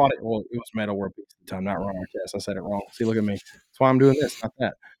 But he caught it. Well, it was Meadow World Beats at the time, not Ron Artest. I said it wrong. See, look at me. That's why I'm doing this, not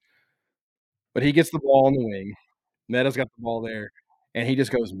that. But he gets the ball in the wing. Meta's got the ball there, and he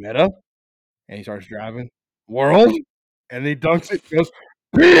just goes, "Meta," and he starts driving. "World," and he dunks it, goes,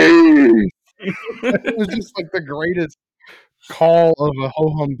 "Peace!" It was just like the greatest call of a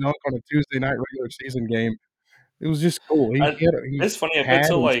ho-hum dunk on a Tuesday night regular season game. It was just cool. He I, had he it's funny had and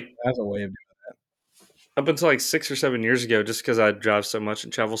still has a way of doing up until like 6 or 7 years ago, just because I drive so much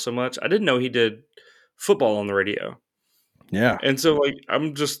and travel so much, I didn't know he did football on the radio. it. Yeah. And so, like,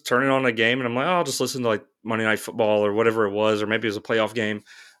 I'm just turning on a game, and I'm like, oh, I'll just listen to like Monday Night Football or whatever it was, or maybe it was a playoff game.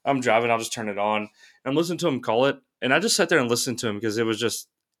 I'm driving, I'll just turn it on, and I'm listening to him call it, and I just sat there and listened to him because it was just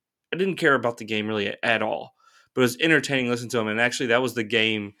I didn't care about the game really at all, but it was entertaining listening to him. And actually, that was the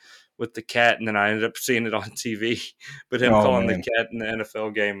game with the cat, and then I ended up seeing it on TV. But him Oh, calling the man. cat in the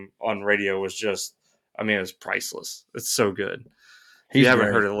NFL game on radio was just, I mean, it was priceless. It's so good. If you He's haven't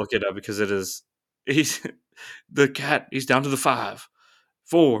heard great. it, look it up because it is. He's the cat. He's down to the 5,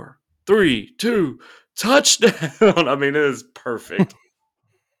 4, 3, 2, touchdown. I mean, it is perfect.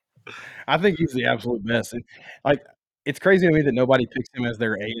 I think he's the absolute best. And, like, it's crazy to me that nobody picks him as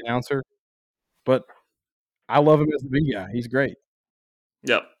their A announcer, but I love him as the B guy. He's great.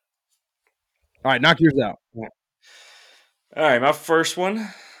 Yep. All right, knock yours out. All right, my first one.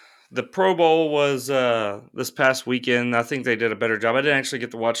 The Pro Bowl was this past weekend. I think they did a better job. I didn't actually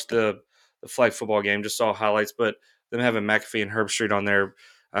get to watch the flag football game, just saw highlights. But them having McAfee and Herbstreit on there,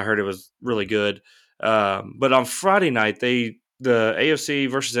 I heard it was really good. But on Friday night, the AFC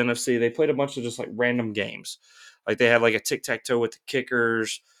versus NFC, they played a bunch of just like random games. Like they had like a tic tac toe with the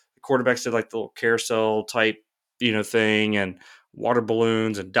kickers. The quarterbacks did like the little carousel type, thing, and water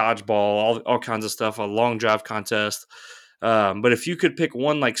balloons and dodgeball, all kinds of stuff. A long drive contest. But if you could pick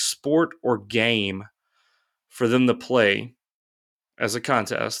one like sport or game for them to play as a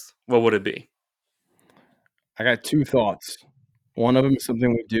contest, what would it be? I got 2 thoughts. One of them is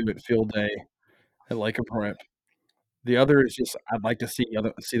something we do at field day at Lake and Prep. The other is just I'd like to see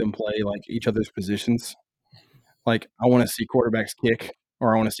them play, like, each other's positions. Like, I wanna see quarterbacks kick,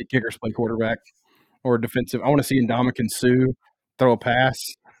 or I wanna see kickers play quarterback, or defensive I wanna see Ndamukong Suh throw a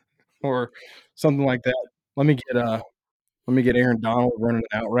pass or something like that. Let me get, uh let me get Aaron Donald running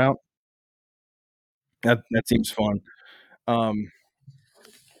an out route. That seems fun. Um,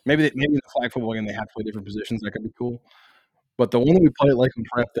 maybe in the flag football game, they have to play different positions. That could be cool. But the one that we play at Lakeland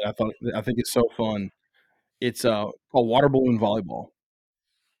Prep that I think is so fun, it's, called water balloon volleyball,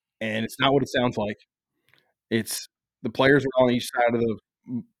 and it's not what it sounds like. It's the players are on each side of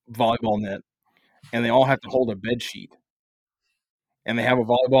the volleyball net, and they all have to hold a bed sheet, and they have a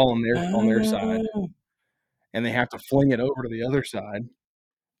volleyball on their side, Oh, and they have to fling it over to the other side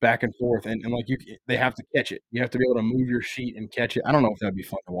back and forth, and like, they have to catch it. You have to be able to move your sheet and catch it. I don't know if that'd be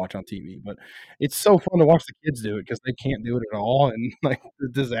fun to watch on TV, but it's so fun to watch the kids do it because they can't do it at all, and, like, the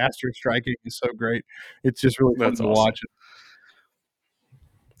disaster striking is so great. It's just really fun that's to awesome. watch.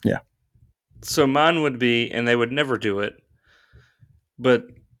 Yeah. So mine would be, and they would never do it, but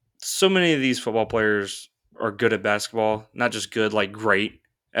so many of these football players are good at basketball, not just good, like great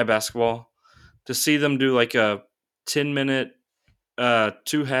at basketball. To see them do like a 10-minute,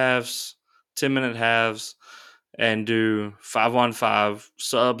 2 halves, 10-minute halves, and do 5-on-5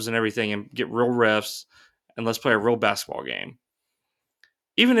 subs and everything, and get real refs, and let's play a real basketball game.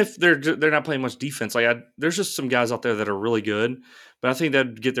 Even if they're not playing much defense, like there's just some guys out there that are really good, but I think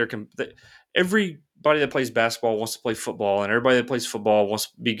that'd get everybody that plays basketball wants to play football, and everybody that plays football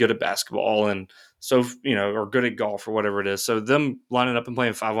wants to be good at basketball, and so or good at golf or whatever it is. So them lining up and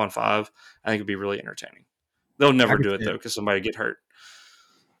playing 5-on-5, I think would be really entertaining. They'll I never could do it see it. though because somebody get hurt.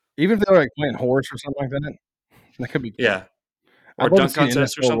 Even if they're, like, playing horse or something like that, that could be cool. Yeah, or I'd love to dunk see an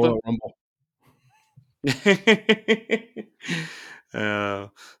contest or NFL something. Royal Rumble. uh,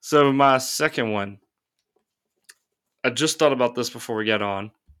 so my second one, I just thought about this before we got on,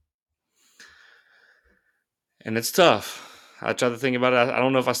 and it's tough. I tried to think about it. I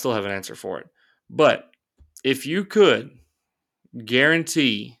don't know if I still have an answer for it. But if you could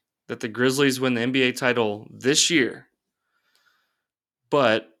guarantee that the Grizzlies win the NBA title this year,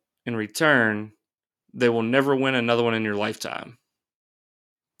 but in return, they will never win another one in your lifetime,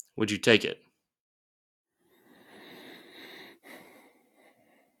 would you take it?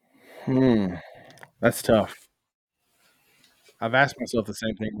 Hmm, that's tough. I've asked myself the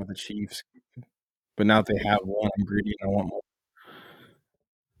same thing with the Chiefs, but now that they have one, I'm greedy and I want more.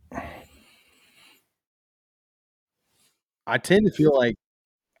 I tend to feel like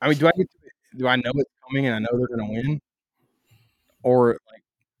I mean, do I get to do I know it's coming and I know they're going to win, or like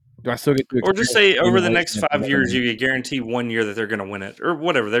do I still get to Or just experience say the over the next emotion of 5 years, winning? you guarantee 1 year that they're gonna win it or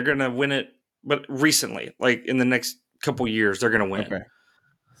whatever. They're gonna win it, but recently, like in the next couple years, they're gonna win. Okay,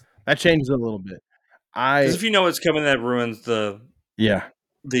 that changes it a little bit. Because I if you know it's coming, that ruins yeah,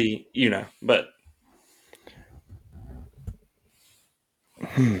 but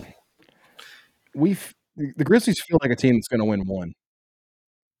we the Grizzlies feel like a team that's going to win one.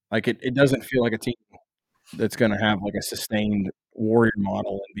 Like it doesn't feel like a team that's going to have like a sustained warrior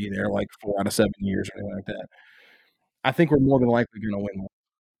model and be there like 4 out of 7 years or anything like that. I think we're more than likely going to win one.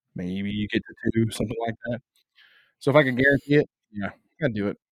 Maybe you get to two, something like that. So if I can guarantee it, yeah, I'd do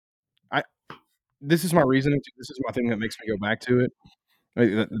it. I This is my reasoning. This is my thing that makes me go back to it.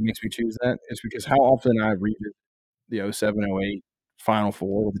 That makes me choose that is because how often I revisit the '07, '08 Final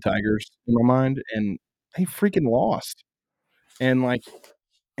Four with the Tigers in my mind, and they freaking lost, and like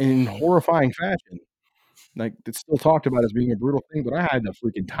in horrifying fashion. Like it's still talked about as being a brutal thing, but I had the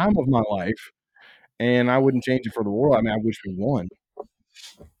freaking time of my life, and I wouldn't change it for the world. I mean, I wish we won,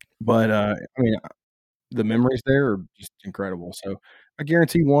 but I mean, the memories there are just incredible. So I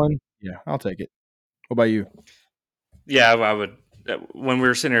guarantee one. Yeah, I'll take it. What about you? yeah, I would. When we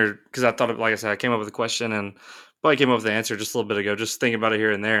were sitting here, because I thought, like I said, I came up with a question and probably came up with the answer just a little bit ago, just thinking about it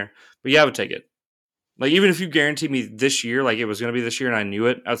here and there. But yeah, I would take it. Like even if you guaranteed me this year, like it was going to be this year, and I knew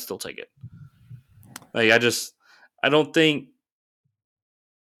it, I'd still take it. Like I don't think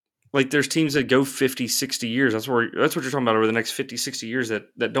like there's teams that go 50, 60 years. That's what you're talking about over the next 50, 60 years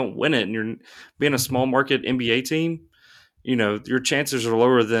that don't win it. And you're being a small market NBA team, your chances are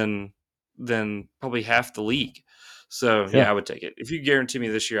lower than probably half the league. So Yeah, yeah, I would take it. If you guarantee me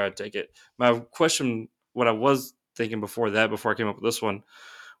this year, I'd take it. My question, what I was thinking before I came up with this one,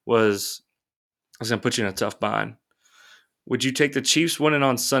 was I was gonna put you in a tough bind. Would you take the Chiefs winning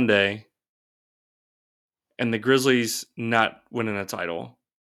on Sunday and the Grizzlies not winning a title?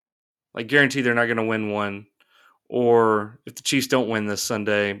 Like guarantee they're not gonna win one. Or if the Chiefs don't win this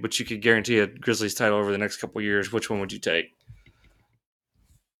Sunday, but you could guarantee a Grizzlies title over the next couple of years, which one would you take?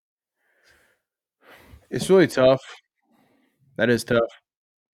 it's really tough. That is tough.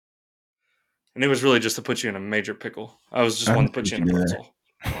 And it was really just to put you in a major pickle. I was just I wanting to see put what you in you a did there.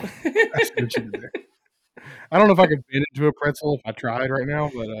 pretzel. I see what you did there. I don't know if I could bend into a pretzel if I tried right now,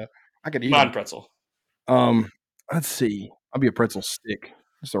 but I could eat them. Mod pretzel. Um, let's see. I'll be a pretzel stick,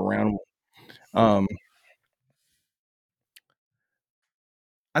 just a round one.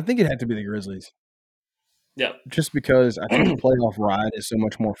 I think it had to be the Grizzlies, Yeah. just because I think the playoff ride is so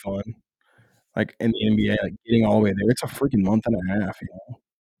much more fun. Like in the NBA, like getting all the way there, it's a freaking month and a half.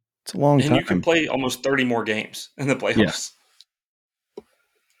 It's a long And you can time. play almost 30 more games in the Yeah, playoffs.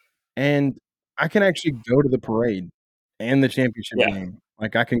 and I can actually go to the parade and the championship Yeah. game.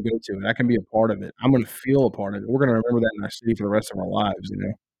 Like I can go to it. I can be a part of it. I'm going to feel a part of it. We're going to remember that in our city for the rest of our lives.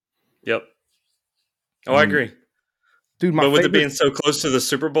 Yep. Oh, I Um, agree. dude, my But with it favorite. being so close to the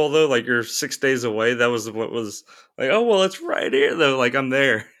Super Bowl, though, like you're 6 days away, that was what was like, oh, well, it's right here, though. Like I'm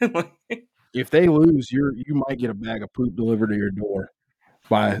there. If they lose, you might get a bag of poop delivered to your door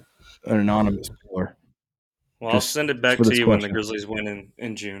by an anonymous mailer. Well, I'll Just send it just back for to this you when the question. Grizzlies win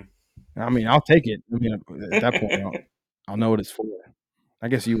in June. I mean, I'll take it. I mean, at that point, I'll know what it's for. I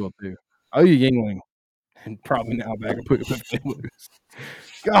guess you will too. I owe you Yingling and probably now a bag of poop if they lose.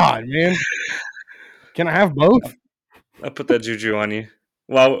 God, man, can I have both? I put that juju on you.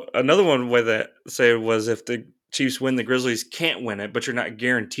 Well, another one way that say was if the Chiefs win, the Grizzlies can't win it, but you're not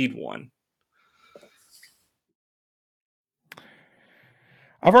guaranteed one.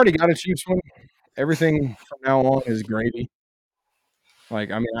 I've already got a Chiefs one. Everything from now on is gravy. Like,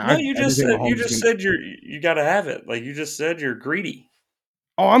 I mean, No, everything you Mahomes is just gonna. said you got to have it. Like you just said, you're greedy.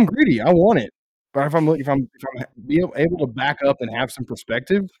 Oh, I'm greedy. I want it. But if I'm able to back up and have some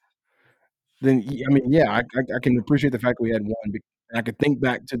perspective, then I mean, yeah, I can appreciate the fact that we had one. And I could think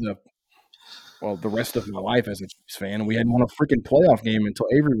back to the rest of my life as a Chiefs fan. We hadn't won a freaking playoff game until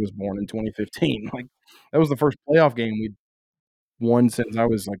Avery was born in 2015. Like that was the first playoff game we'd won since I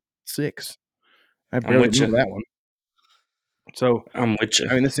was like 6. I I'm barely with you. remember that one. So, I'm with you.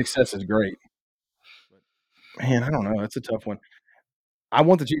 I mean, this success is great. But man, I don't know. That's a tough one. I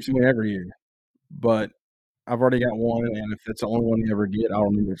want the Chiefs to win every year, but I've already got one, and if that's the only one you ever get, I'll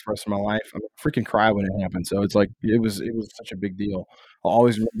remember it for the rest of my life. I freaking cry when it happened. So it's like it was such a big deal. I'll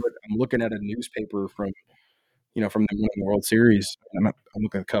always remember it. I'm looking at a newspaper from them winning the World Series. I'm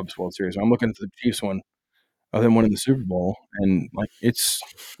looking at the Cubs World Series. I'm looking at the Chiefs one of them winning the Super Bowl, and like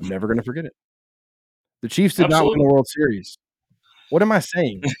I'm never gonna forget it. The Chiefs did not win the Absolutely. World Series. What am I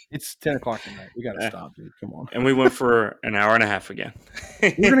saying? It's 10 o'clock at night. We got to stop, dude. Come on. And we went for an hour and a half again.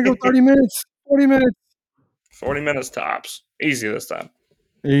 We're going to go 30 minutes, 40 minutes. 40 minutes tops. Easy this time.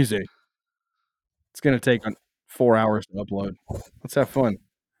 Easy. It's going to take 4 hours to upload. Let's have fun.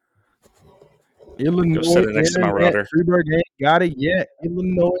 Illinois Go set it next to my Internet. router. Freeburg ain't got it yet.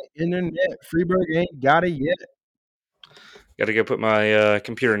 Illinois Internet. Freeburg ain't got it yet. Got to go put my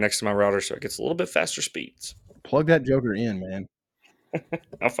computer next to my router so it gets a little bit faster speeds. Plug that joker in, man.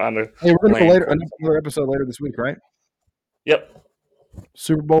 I'll find a. Hey, we're going to do another episode later this week, right? Yep.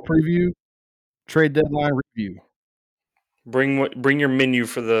 Super Bowl preview, trade deadline review. Bring your menu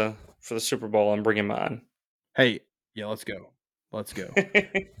for the Super Bowl and bring in mine. Hey, yeah, let's go. Let's go.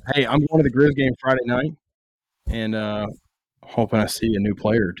 Hey, I'm going to the Grizz game Friday night, and hoping I see a new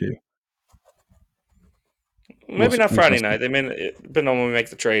player or two. Maybe not Friday night. They may, depending on when we make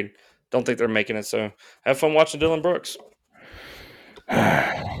the trade. Don't think they're making it. So have fun watching Dylan Brooks.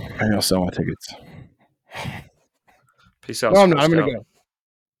 Maybe I'll sell my tickets. Peace out. No, I'm not. I'm going to go.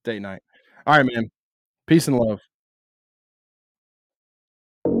 Date night. All right, man. Peace and love.